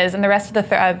Anna is, and the rest of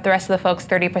the folks,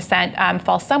 30%,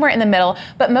 fall somewhere in the middle.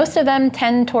 But most of them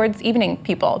tend towards evening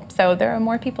people. So there are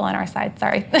more people on our side.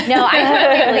 Sorry. No, I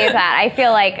totally believe that. I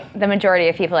feel like the majority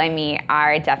of people I meet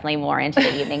are definitely more into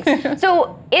the evenings.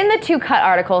 So in the two Cut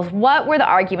articles, what were the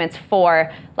arguments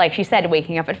for, like she said,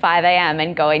 waking up at 5 a.m.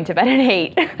 and going to bed at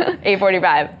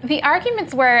 8:45? The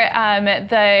arguments were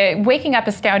the waking up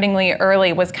astoundingly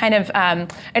early was kind of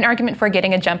an argument for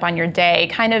getting a jump on your day.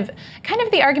 Kind of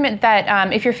the argument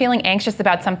that if you're feeling anxious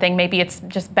about something, maybe it's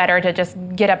just better to just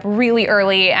get up really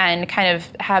early and kind of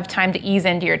have time to ease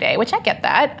into your day, which I get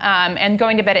that. And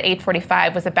going to bed at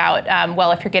 8:45 was about,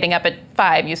 if you're getting up at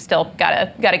 5, you still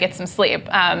gotta get some sleep.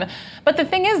 But the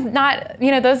thing is, not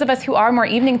those of us who are more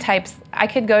evening types, I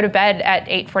could go to bed at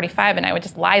 8:45 and I would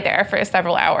just lie there for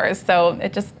several hours. So I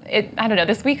don't know,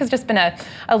 this week has just been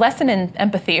a lesson in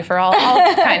empathy for all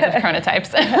kinds of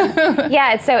chronotypes.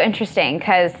 Yeah, it's so interesting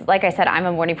because, like I said, I'm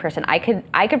a morning person. I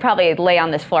could probably lay on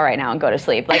this floor right now and go to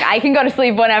sleep. I can go to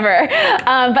sleep whenever.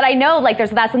 But I know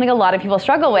that's something a lot of people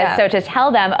struggle with. Yeah. So to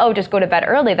tell them, just go to bed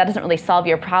early, that doesn't really solve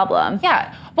your problem.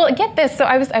 Yeah. Well, get this. So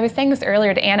I was saying this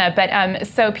earlier to Anna, but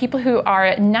so people who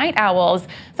are night owls,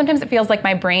 sometimes it feels like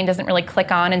my brain doesn't really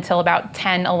click on until about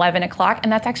 10, 11 o'clock,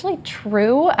 and that's actually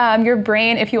true. Your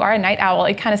brain, if you are a night owl,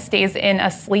 it kind of stays in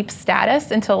a sleep status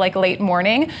until late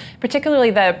morning,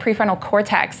 particularly the prefrontal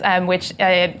cortex, which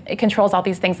it controls all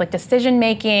these things like decision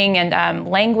making and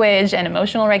language and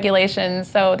emotional regulation.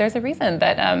 So there's a reason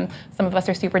that some of us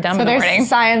are super dumb in the morning. So there's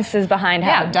sciences behind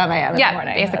how dumb I am in the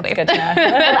morning. Yeah, basically. That's good to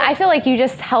know. Well, I feel like you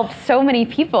just helped so many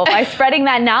people by spreading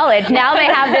that knowledge. Now they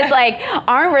have this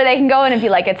arm where they can go in and be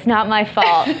like, it's not my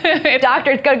fault.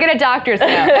 Doctors, go get a doctor's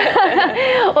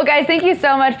note. Well, guys, thank you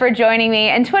so much for joining me.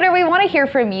 And Twitter, we want to hear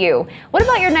from you. What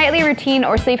about your nightly routine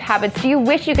or sleep habits do you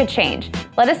wish you could change?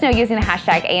 Let us know using the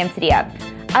hashtag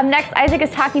AMToTheUp. Up next, Isaac is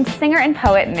talking to singer and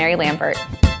poet Mary Lambert.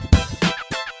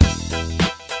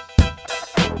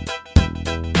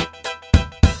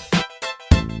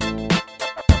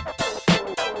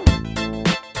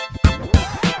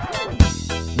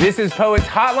 This is Poets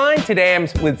Hotline. Today I'm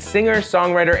with singer,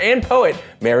 songwriter, and poet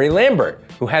Mary Lambert,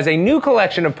 who has a new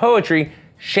collection of poetry,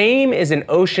 Shame is an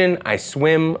Ocean I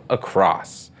Swim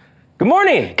Across. Good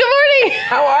morning. Good morning.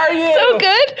 How are you? So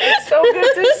good. It's so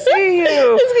good to see you.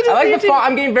 It's good to I like see the you fall.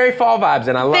 I'm getting very fall vibes,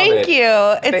 and I love it. Thank you.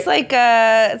 It's like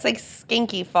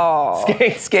skanky fall.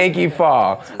 Skanky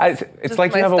fall. It's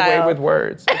like you have a way with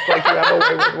words. It's like you have a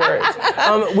way with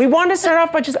words. We wanted to start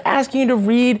off by just asking you to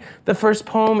read the first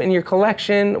poem in your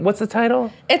collection. What's the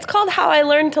title? It's called How I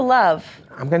Learned to Love.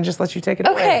 I'm gonna just let you take it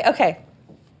away. Okay.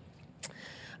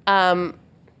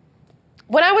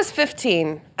 When I was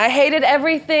 15, I hated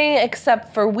everything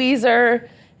except for Weezer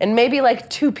and maybe like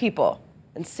 2 people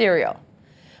and cereal.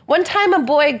 One time a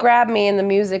boy grabbed me in the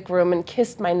music room and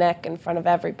kissed my neck in front of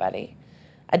everybody.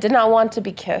 I did not want to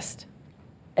be kissed.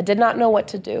 I did not know what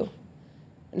to do.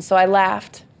 And so I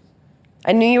laughed.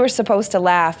 I knew you were supposed to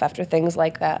laugh after things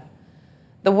like that.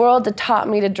 The world had taught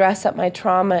me to dress up my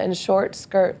trauma in short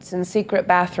skirts and secret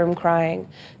bathroom crying,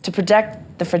 to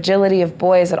protect the fragility of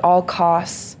boys at all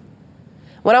costs.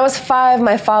 When I was 5,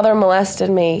 my father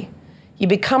molested me. You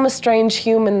become a strange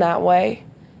human that way.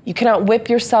 You cannot whip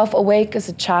yourself awake as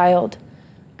a child.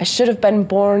 I should have been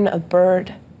born a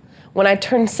bird. When I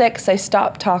turned 6, I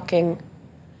stopped talking.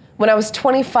 When I was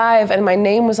 25 and my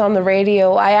name was on the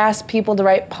radio, I asked people to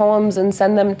write poems and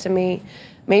send them to me.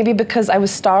 Maybe because I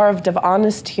was starved of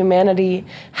honest humanity,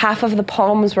 half of the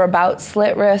poems were about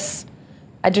slit wrists.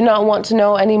 I do not want to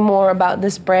know any more about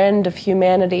this brand of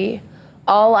humanity.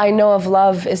 All I know of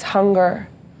love is hunger.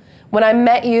 When I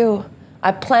met you,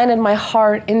 I planted my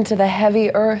heart into the heavy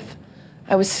earth.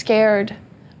 I was scared,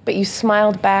 but you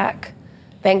smiled back.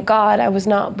 Thank God I was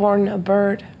not born a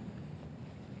bird.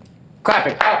 Clap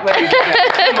it up, ladies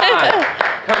and gentlemen.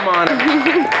 Come on.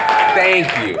 Thank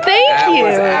you. Thank you. That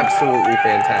was absolutely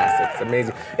fantastic. It's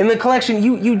amazing. In the collection,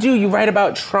 you write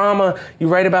about trauma, you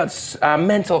write about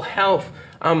mental health.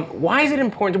 Why is it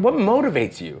important? What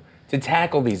motivates you to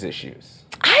tackle these issues?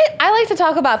 I like to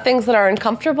talk about things that are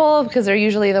uncomfortable because they're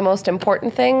usually the most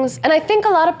important things. And I think a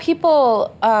lot of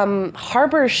people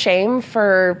harbor shame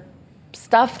for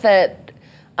stuff that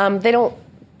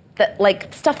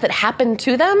stuff that happened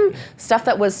to them, stuff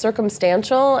that was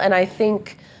circumstantial. And I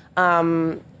think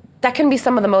that can be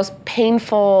some of the most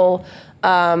painful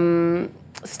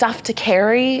stuff to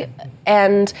carry.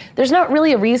 And there's not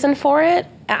really a reason for it.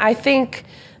 I think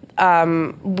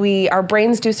our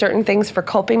brains do certain things for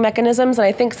coping mechanisms, and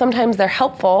I think sometimes they're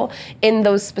helpful in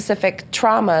those specific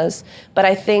traumas. But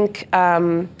I think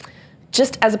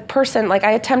just as a person, like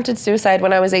I attempted suicide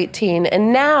when I was 18,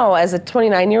 and now as a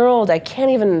 29-year-old, I can't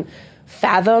even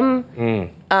fathom.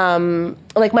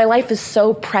 Like my life is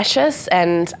so precious,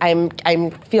 and I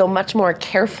feel much more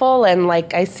careful, and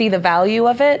like I see the value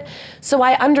of it. So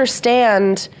I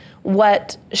understand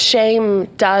what shame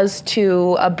does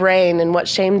to a brain and what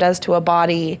shame does to a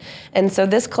body. And so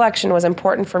this collection was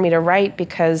important for me to write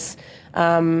because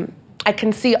I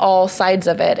can see all sides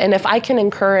of it. And if I can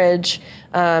encourage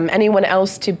anyone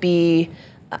else to be,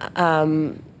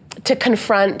 to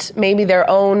confront maybe their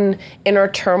own inner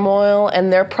turmoil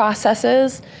and their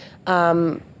processes,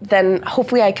 then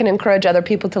hopefully I can encourage other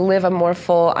people to live a more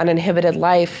full, uninhibited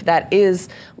life that is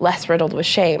less riddled with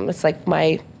shame. It's like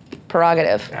my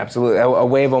prerogative. Absolutely. A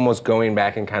way of almost going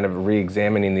back and kind of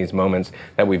re-examining these moments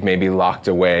that we've maybe locked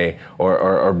away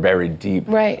or buried deep.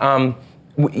 Right.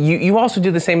 You also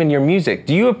do the same in your music.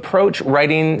 Do you approach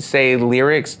writing, say,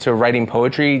 lyrics to writing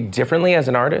poetry differently as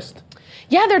an artist?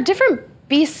 Yeah, they're different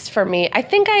beasts for me. I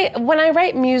think when I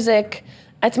write music,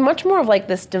 it's much more of like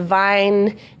this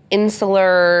divine,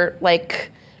 insular, like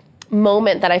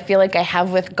moment that I feel like I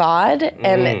have with God,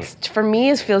 and it's for me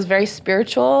it feels very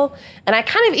spiritual. And I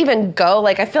kind of even go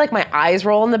like I feel like my eyes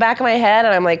roll in the back of my head,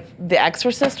 and I'm like The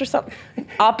Exorcist or something.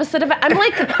 Opposite of it, I'm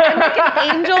like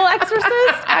an angel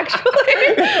exorcist,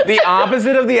 actually. The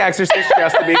opposite of The Exorcist,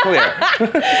 just to be clear.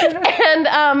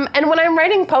 And when I'm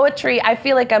writing poetry, I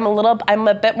feel like I'm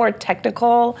a bit more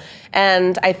technical,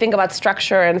 and I think about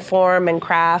structure and form and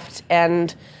craft,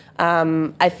 and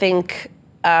I think.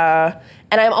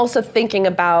 And I'm also thinking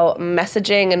about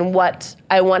messaging and what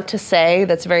I want to say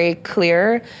that's very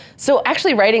clear. So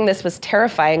actually writing this was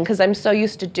terrifying because I'm so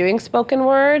used to doing spoken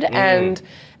word and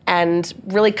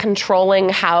really controlling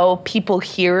how people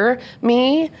hear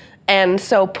me. And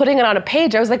so putting it on a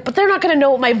page, I was like, but they're not going to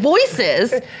know what my voice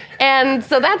is. And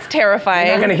so that's terrifying.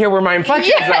 You're not going to hear where my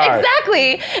inflections are. Yeah,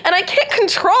 exactly. And I can't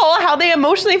control how they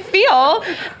emotionally feel.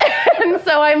 And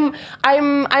so I'm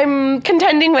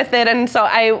contending with it. And so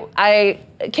I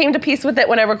came to peace with it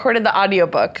when I recorded the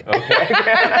audiobook. Okay.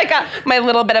 Like my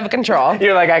little bit of control.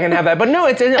 You're like, I can have that. But no,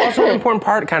 it's also an important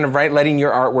part, kind of, right? Letting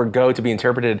your artwork go to be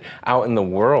interpreted out in the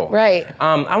world. Right.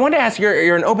 I wanted to ask,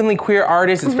 you're an openly queer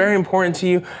artist. It's very important to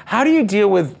you. How do you deal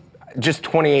with just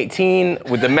 2018,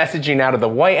 with the messaging out of the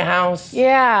White House?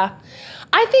 Yeah.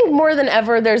 I think more than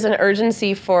ever, there's an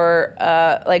urgency for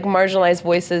like marginalized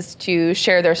voices to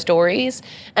share their stories.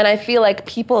 And I feel like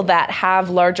people that have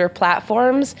larger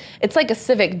platforms, it's like a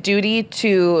civic duty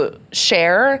to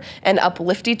share and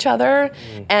uplift each other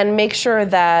and make sure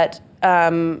that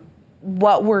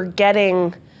what we're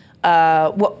getting,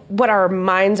 what our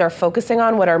minds are focusing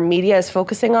on, what our media is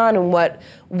focusing on, and what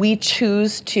we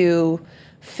choose to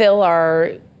fill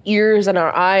our ears and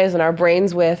our eyes and our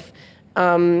brains with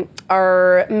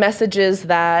are messages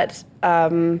that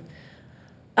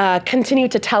continue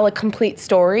to tell a complete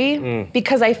story,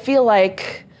 because I feel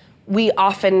like we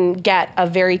often get a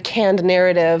very canned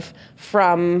narrative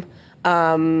from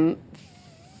sort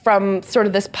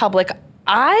of this public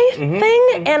eye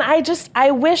thing, and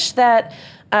I wish that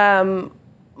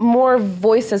more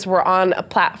voices were on a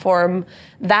platform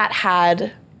that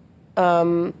had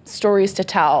stories to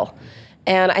tell.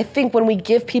 And I think when we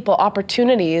give people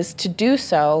opportunities to do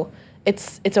so,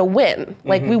 it's a win.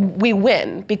 Like we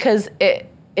win, because it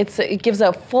gives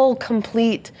a full,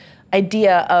 complete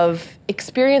idea of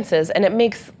experiences, and it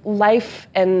makes life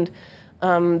and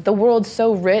the world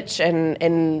so rich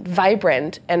and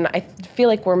vibrant. And I feel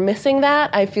like we're missing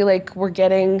that. I feel like we're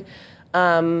getting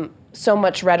so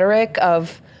much rhetoric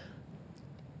of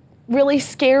really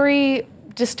scary,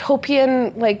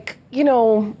 dystopian, like, you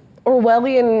know,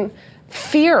 Orwellian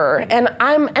fear, and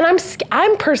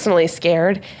I'm personally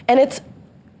scared, and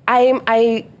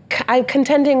I'm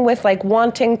contending with like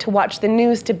wanting to watch the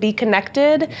news to be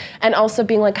connected, and also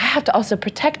being like, I have to also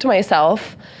protect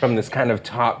myself from this kind of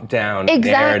top-down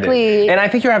exactly narrative. And I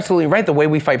think you're absolutely right. The way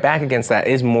we fight back against that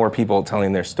is more people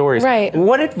telling their stories. Right.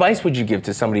 What advice would you give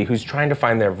to somebody who's trying to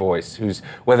find their voice, who's,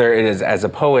 whether it is as a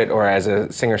poet or as a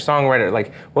singer-songwriter,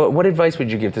 like what advice would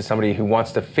you give to somebody who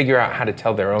wants to figure out how to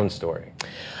tell their own story?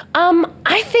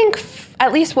 I think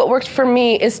at least what worked for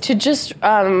me is to just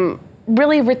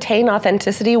really retain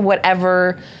authenticity,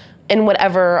 whatever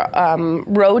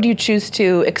road you choose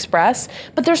to express.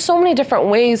 But there's so many different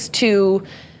ways to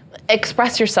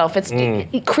express yourself. It's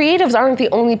creatives aren't the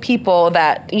only people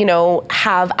that, you know,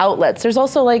 have outlets. There's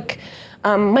also like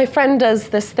my friend does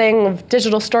this thing of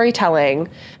digital storytelling,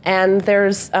 and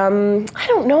there's I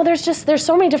don't know, there's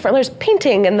so many different, there's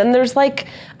painting, and then there's like,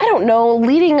 I don't know,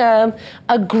 leading a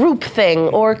group thing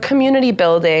or community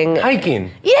building.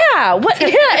 Hiking. Yeah,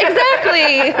 yeah,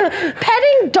 exactly.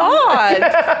 Petting dogs.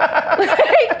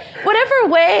 Like, whatever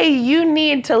way you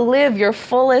need to live your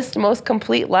fullest, most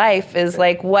complete life is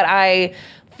like what I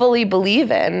fully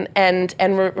believe in, and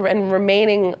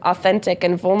remaining authentic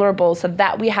and vulnerable so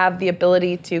that we have the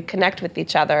ability to connect with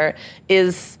each other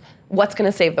is what's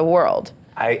going to save the world.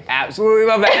 I absolutely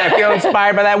love that, and I feel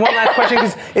inspired by that. One last question,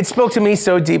 because it spoke to me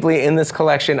so deeply in this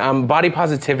collection. Body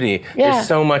positivity. Yeah. There's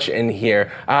so much in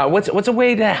here. What's a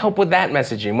way to help with that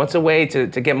messaging? What's a way to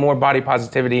get more body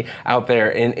positivity out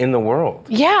there in the world?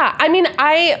 Yeah, I mean,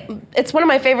 it's one of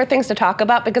my favorite things to talk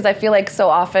about, because I feel like so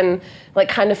often, like,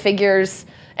 kind of figures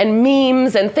and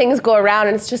memes and things go around,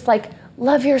 and it's just like,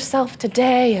 love yourself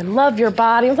today and love your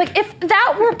body. I was like, if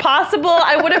that were possible,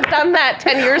 I would have done that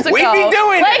 10 years ago. We'd be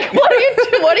doing like,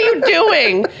 it. What are you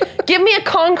doing? Give me a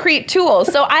concrete tool.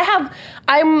 So I'm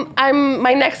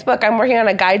my next book, I'm working on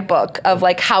a guidebook of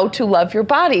like how to love your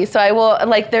body. So I will,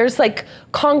 like, there's like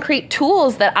concrete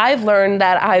tools that I've learned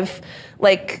that I've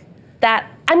like, that,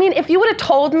 I mean, if you would have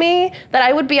told me that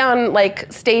I would be on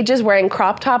like stages wearing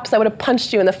crop tops, I would have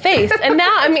punched you in the face. And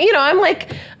now I'm like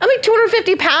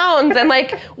 250 pounds and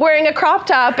like wearing a crop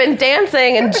top and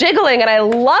dancing and jiggling, and I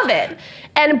love it.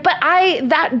 But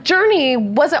that journey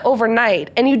wasn't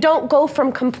overnight, and you don't go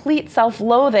from complete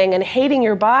self-loathing and hating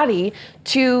your body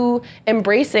to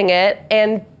embracing it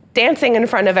and dancing in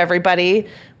front of everybody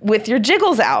with your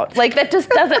jiggles out. Like, that just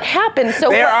doesn't happen. So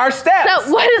there are steps.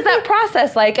 So what is that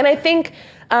process like? And I think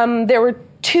there were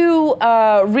two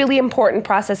really important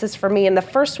processes for me. And the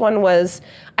first one was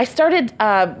I started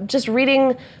just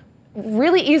reading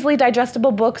really easily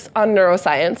digestible books on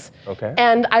neuroscience. Okay.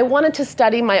 And I wanted to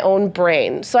study my own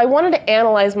brain. So I wanted to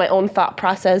analyze my own thought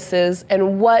processes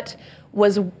and what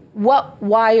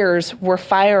wires were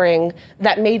firing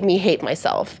that made me hate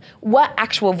myself. What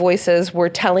actual voices were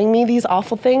telling me these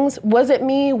awful things? Was it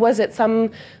me? Was it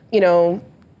some,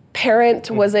 parent?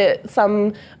 Was it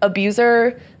some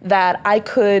abuser that I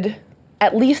could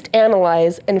at least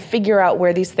analyze and figure out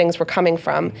where these things were coming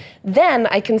from? Then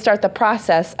I can start the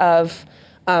process of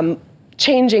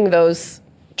changing those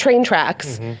train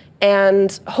tracks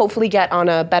and hopefully get on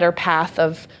a better path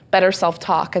of better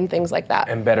self-talk and things like that.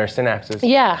 And better synapses.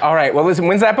 Yeah. All right, well, listen,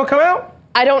 when's that book come out?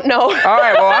 I don't know. All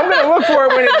right, well, I'm going to look for it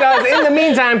when it does. In the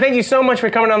meantime, thank you so much for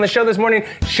coming on the show this morning.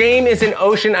 Shame is an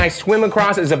Ocean I Swim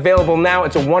Across is available now.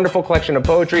 It's a wonderful collection of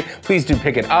poetry. Please do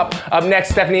pick it up. Up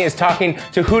next, Stephanie is talking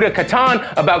to Huda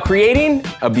Kattan about creating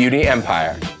a beauty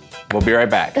empire. We'll be right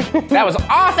back. That was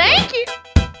awesome. Thank you.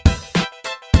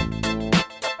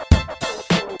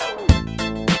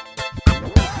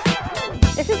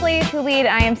 This is Natalie Touleed.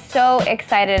 I am so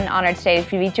excited and honored today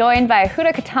to be joined by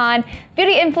Huda Kattan,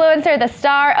 beauty influencer, the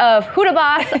star of Huda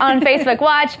Boss on Facebook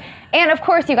Watch. And of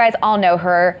course, you guys all know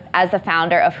her as the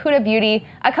founder of Huda Beauty,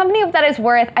 a company that is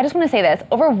worth, I just want to say this,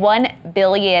 over $1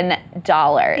 billion.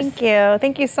 Thank you.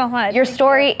 Thank you so much. Your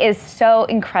story is so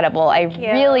incredible. I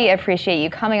really appreciate you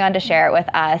coming on to share it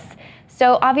with us.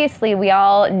 So obviously we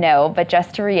all know, but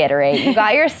just to reiterate, you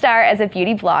got your start as a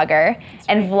beauty blogger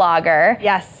and vlogger.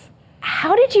 Yes.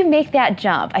 How did you make that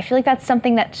jump? I feel like that's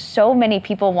something that so many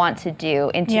people want to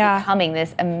do into becoming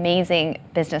this amazing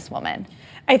businesswoman.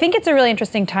 I think it's a really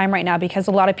interesting time right now because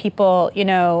a lot of people,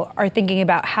 are thinking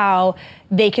about how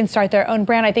they can start their own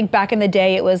brand. I think back in the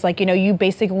day, it was like, you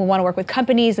basically want to work with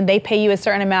companies and they pay you a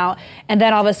certain amount. And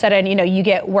then all of a sudden, you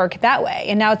get work that way.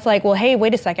 And now it's like, well, hey,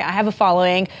 wait a second. I have a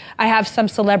following. I have some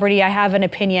celebrity. I have an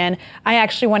opinion. I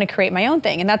actually want to create my own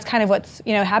thing. And that's kind of what's,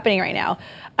 happening right now.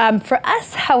 For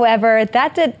us, however,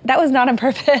 that was not on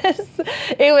purpose.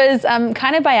 It was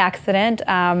kind of by accident.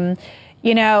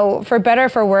 For better or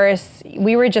for worse,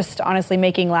 we were just honestly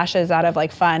making lashes out of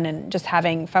like fun and just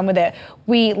having fun with it.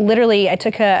 I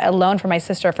took a loan from my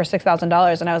sister for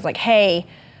 $6,000 and I was like, hey,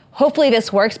 hopefully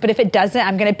this works, but if it doesn't,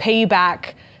 I'm gonna pay you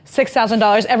back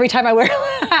 $6,000 every time I wear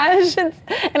a lash. And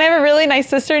I have a really nice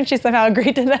sister and she somehow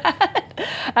agreed to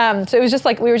that. So it was just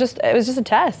like, it was just a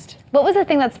test. What was the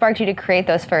thing that sparked you to create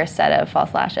those first set of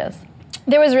false lashes?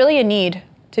 There was really a need,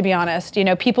 to be honest.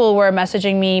 People were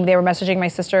messaging me, they were messaging my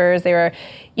sisters, they were,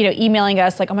 emailing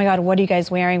us like, oh my God, what are you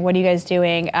guys wearing? What are you guys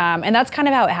doing? And that's kind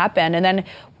of how it happened. And then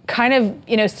kind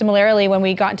of, similarly, when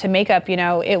we got into makeup,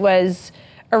 it was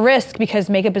a risk because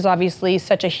makeup is obviously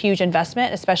such a huge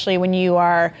investment, especially when you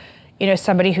are,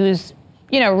 somebody who's,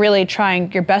 really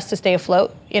trying your best to stay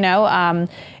afloat,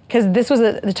 because this was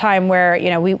the time where,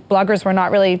 we bloggers were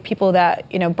not really people that,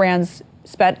 brands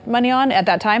spent money on at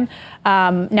that time.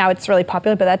 Now it's really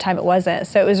popular, but at that time it wasn't.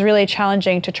 So it was really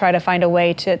challenging to try to find a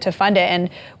way to fund it. And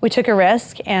we took a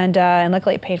risk and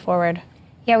luckily it paid forward.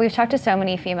 Yeah, we've talked to so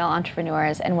many female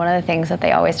entrepreneurs, and one of the things that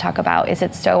they always talk about is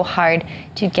it's so hard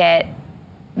to get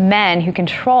men who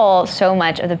control so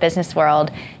much of the business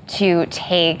world to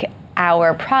take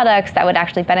our products that would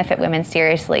actually benefit women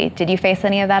seriously. Did you face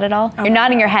any of that at all? You're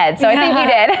nodding your head, so I think you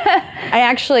did. I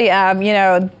actually,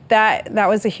 that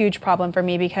was a huge problem for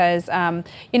me because,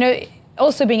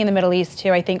 also being in the Middle East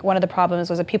too, I think one of the problems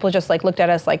was that people just looked at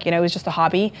us like, it was just a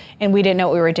hobby and we didn't know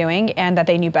what we were doing and that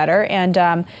they knew better. And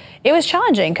it was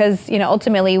challenging because,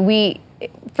 ultimately we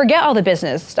forget all the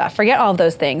business stuff, forget all of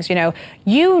those things. You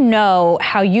know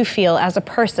how you feel as a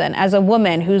person, as a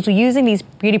woman who's using these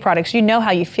beauty products, you know how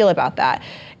you feel about that.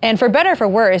 And for better or for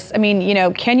worse,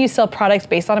 can you sell products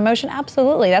based on emotion?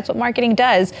 Absolutely, that's what marketing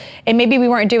does. And maybe we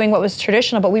weren't doing what was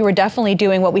traditional, but we were definitely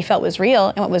doing what we felt was real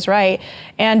and what was right.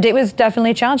 And it was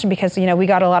definitely challenging because, we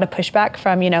got a lot of pushback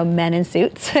from, men in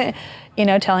suits,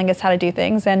 telling us how to do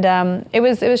things. And it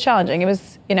was challenging. It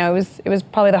was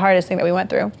probably the hardest thing that we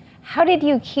went through. How did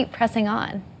you keep pressing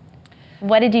on?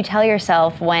 What did you tell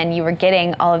yourself when you were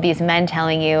getting all of these men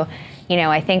telling you,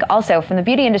 I think also from the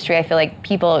beauty industry, I feel like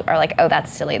people are like, oh,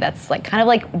 that's silly. That's kind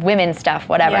of women's stuff,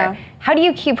 whatever. Yeah. How do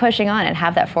you keep pushing on and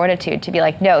have that fortitude to be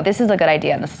like, no, this is a good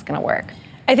idea and this is going to work?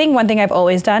 I think one thing I've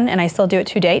always done, and I still do it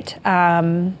to date,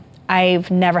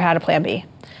 I've never had a plan B.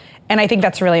 And I think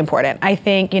that's really important. I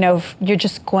think, you're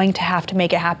just going to have to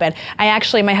make it happen.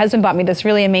 My husband bought me this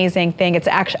really amazing thing. It's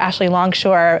Ashley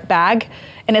Longshore bag,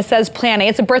 and it says Plan A.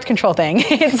 It's a birth control thing.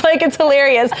 It's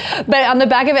hilarious. But on the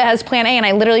back of it has Plan A, and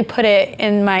I literally put it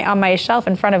on my shelf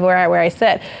in front of where I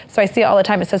sit. So I see it all the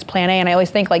time. It says Plan A, and I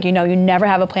always think you never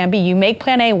have a Plan B. You make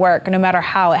Plan A work no matter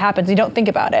how it happens. You don't think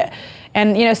about it.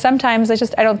 And sometimes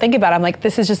I don't think about it. I'm like,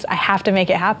 this is just, I have to make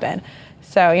it happen.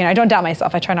 So, I don't doubt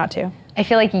myself. I try not to. I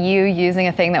feel like you using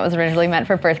a thing that was originally meant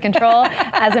for birth control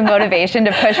as a motivation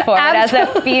to push forward as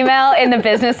a female in the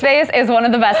business space is one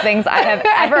of the best things I have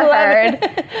ever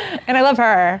heard. And I love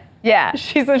her. Yeah.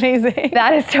 She's amazing.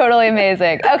 That is totally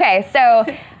amazing. Okay, so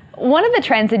one of the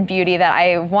trends in beauty that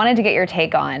I wanted to get your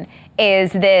take on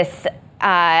is this.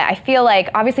 I feel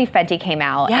like obviously Fenty came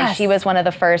out, and she was one of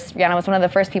the first. Rihanna was one of the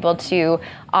first people to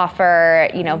offer,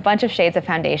 a bunch of shades of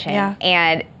foundation. Yeah.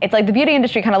 And it's like the beauty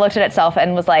industry kind of looked at itself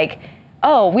and was like,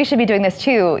 oh, we should be doing this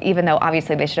too, even though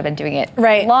obviously they should have been doing it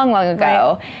long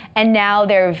ago. Right. And now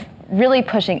they're really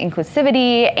pushing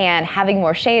inclusivity and having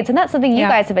more shades, and that's something you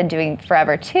guys have been doing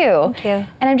forever too. Thank you.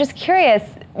 And I'm just curious,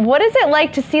 what is it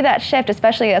like to see that shift,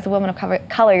 especially as a woman of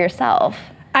color yourself?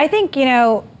 I think,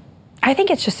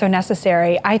 it's just so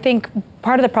necessary. I think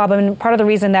part of the problem, part of the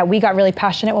reason that we got really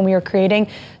passionate when we were creating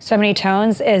so many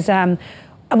tones is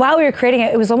while we were creating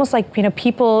it, it was almost like,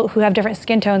 people who have different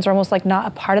skin tones are almost like not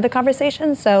a part of the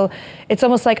conversation. So it's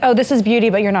almost like, oh, this is beauty,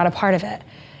 but you're not a part of it.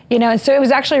 And so it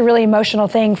was actually a really emotional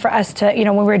thing for us to,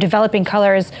 when we were developing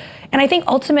colors. And I think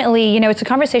ultimately, it's a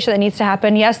conversation that needs to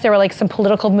happen. Yes, there were like some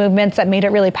political movements that made it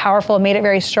really powerful, made it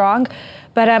very strong.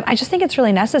 But I just think it's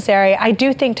really necessary. I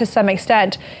do think to some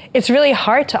extent, it's really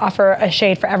hard to offer a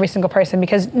shade for every single person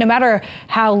because no matter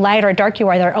how light or dark you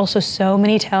are, there are also so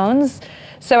many tones.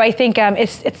 So I think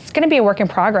it's going to be a work in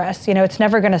progress. It's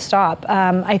never going to stop.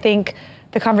 I think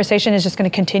the conversation is just going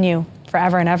to continue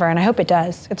forever and ever, and I hope it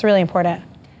does. It's really important.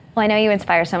 Well, I know you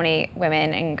inspire so many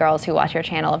women and girls who watch your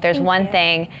channel. If there's one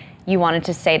thing you wanted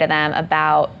to say to them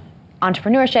about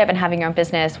entrepreneurship and having your own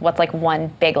business, what's like one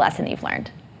big lesson you've learned?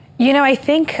 I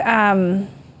think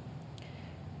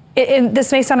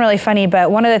this may sound really funny, but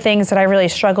one of the things that I really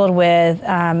struggled with,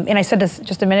 and I said this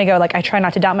just a minute ago, like I try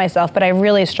not to doubt myself, but I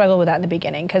really struggled with that in the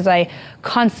beginning because I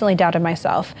constantly doubted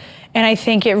myself. And I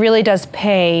think it really does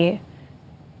pay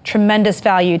tremendous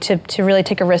value to really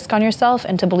take a risk on yourself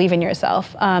and to believe in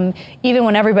yourself. Even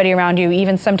when everybody around you,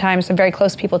 even sometimes some very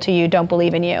close people to you, don't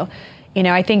believe in you.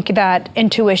 I think that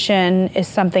intuition is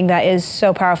something that is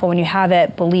so powerful. When you have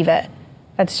it, believe it.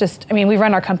 That's just, we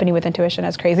run our company with intuition,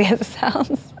 as crazy as it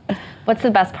sounds. What's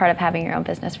the best part of having your own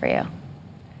business for you?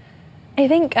 I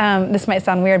think this might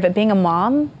sound weird, but being a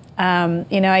mom,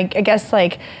 I guess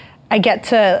like I get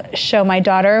to show my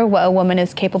daughter what a woman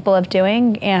is capable of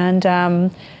doing.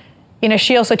 And,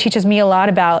 she also teaches me a lot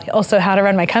about also how to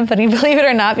run my company, believe it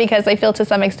or not, because I feel to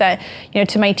some extent,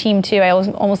 to my team too, I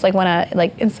almost like want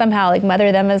to and somehow like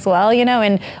mother them as well,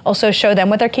 and also show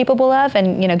them what they're capable of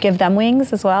and, give them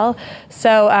wings as well.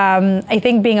 So I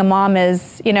think being a mom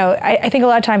is, I think a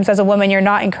lot of times as a woman, you're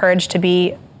not encouraged to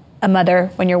be a mother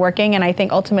when you're working, and I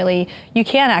think ultimately you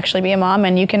can actually be a mom,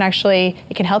 and it can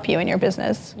help you in your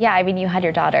business. Yeah, you had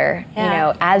your daughter,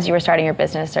 as you were starting your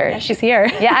business, or she's here.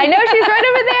 Yeah, I know she's right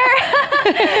over there.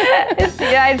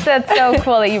 It's so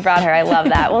cool that you brought her. I love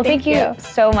that. Well, thank you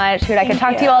so much, Huda. I could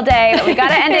talk to you all day, but we got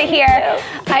to end it here.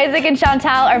 Isaac and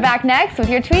Chantal are back next with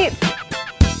your tweets.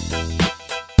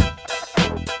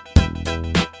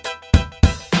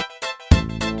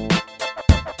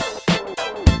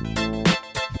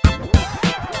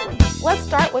 Let's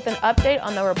start with an update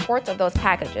on the reports of those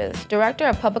packages. Director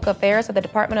of Public Affairs at the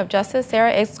Department of Justice,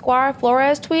 Sarah Esquire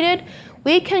Flores, tweeted,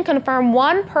 "We can confirm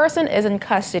one person is in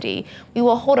custody. We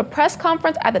will hold a press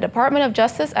conference at the Department of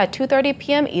Justice at 2:30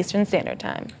 p.m. Eastern Standard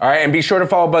Time." All right, and be sure to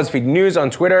follow BuzzFeed News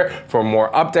on Twitter for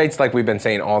more updates like we've been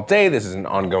saying all day. This is an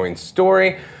ongoing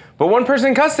story. But one person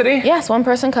in custody. Yes, one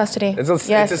person in custody. It's a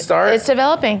start. It's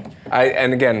developing.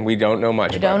 And again, we don't know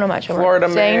much. We don't know much. Florida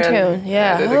man. Staying tuned.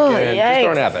 Yeah. Just throwing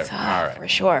it out there. All right. For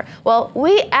sure. Well,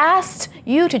 we asked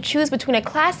you to choose between a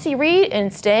classy read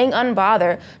and staying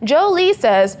unbothered. Joe Lee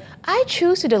says, "I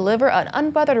choose to deliver an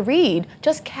unbothered read,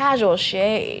 just casual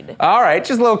shade." All right,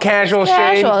 just a little casual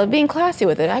shade. Casual, being classy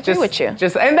with it. I agree with you. And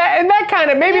that kind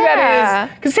of that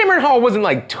is because Tamron Hall wasn't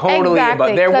like totally,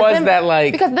 but there was that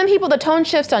like because then the tone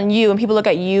shifts on you and people look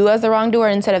at you as the wrongdoer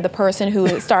instead of the person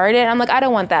who started it. I'm like, I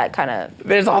don't want that kind of.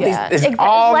 There's all these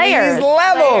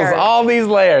levels, all these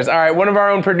layers. All right, one of our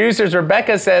own producers,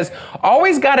 Rebecca, says,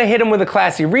 "Always gotta hit them with a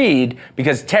classy read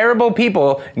because terrible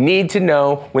people need to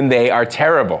know when they are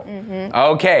terrible." Mm-hmm.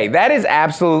 Okay, that is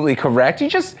absolutely correct.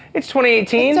 It's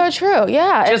 2018. It's so true,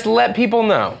 yeah. Just let people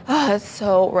know. Oh, it's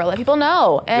so real. Let people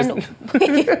know. And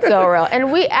so real.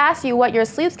 And we asked you what your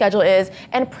sleep schedule is,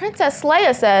 and Princess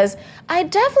Leia says, "I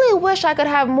definitely wish I could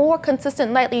have more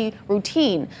consistent nightly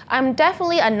routine. I'm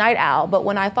definitely a night owl, but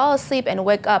when I fall asleep and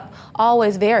wake up,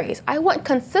 always varies. I want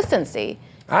consistency."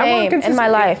 Same in my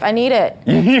life. I need it.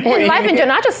 In life in general,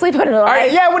 not just sleep, but in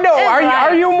life.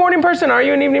 Are you a morning person? Are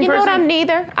you an evening person? You know what? I'm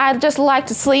neither. I just like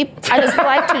to sleep. I just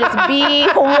like to just be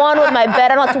one with my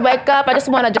bed. I don't like to wake up. I just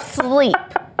want to just sleep.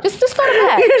 Just go to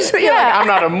bed. You're like, I'm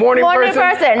not a morning person.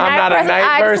 I'm not a night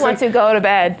person. I just want to go to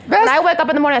bed. When I wake up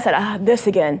in the morning, I said, this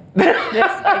again. This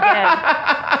again.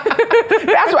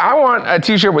 That's what I want, a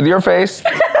t-shirt with your face.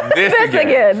 This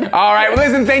again. All right, well,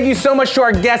 listen, thank you so much to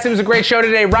our guests. It was a great show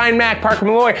today. Ryan Mack, Parker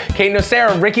Malloy, Kate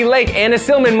Nocera, Ricky Lake, Anna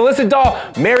Silman, Melissa Dahl,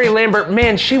 Mary Lambert.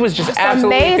 Man, she was just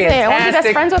absolutely amazing. Fantastic. I want to be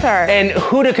best friends with her. And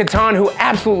Huda Katan, who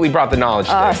absolutely brought the knowledge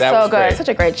to this. That was so good. Great. Such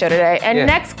a great show today. And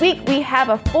next week, we have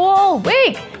a full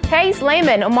week. Case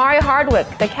Lehman, Omari Hardwick,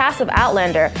 the cast of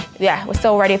Outlander. Yeah, we're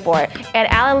so ready for it. And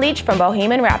Alan Leach from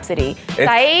Bohemian Rhapsody.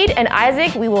 Saeed and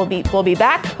Isaac, we'll be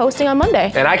back hosting on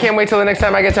Monday. And I can't wait till the next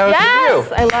time I get to host with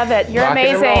you. Yes, I love it. You're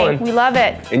amazing. We love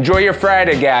it. Enjoy your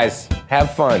Friday, guys.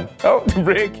 Have fun. Oh,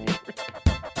 Rick.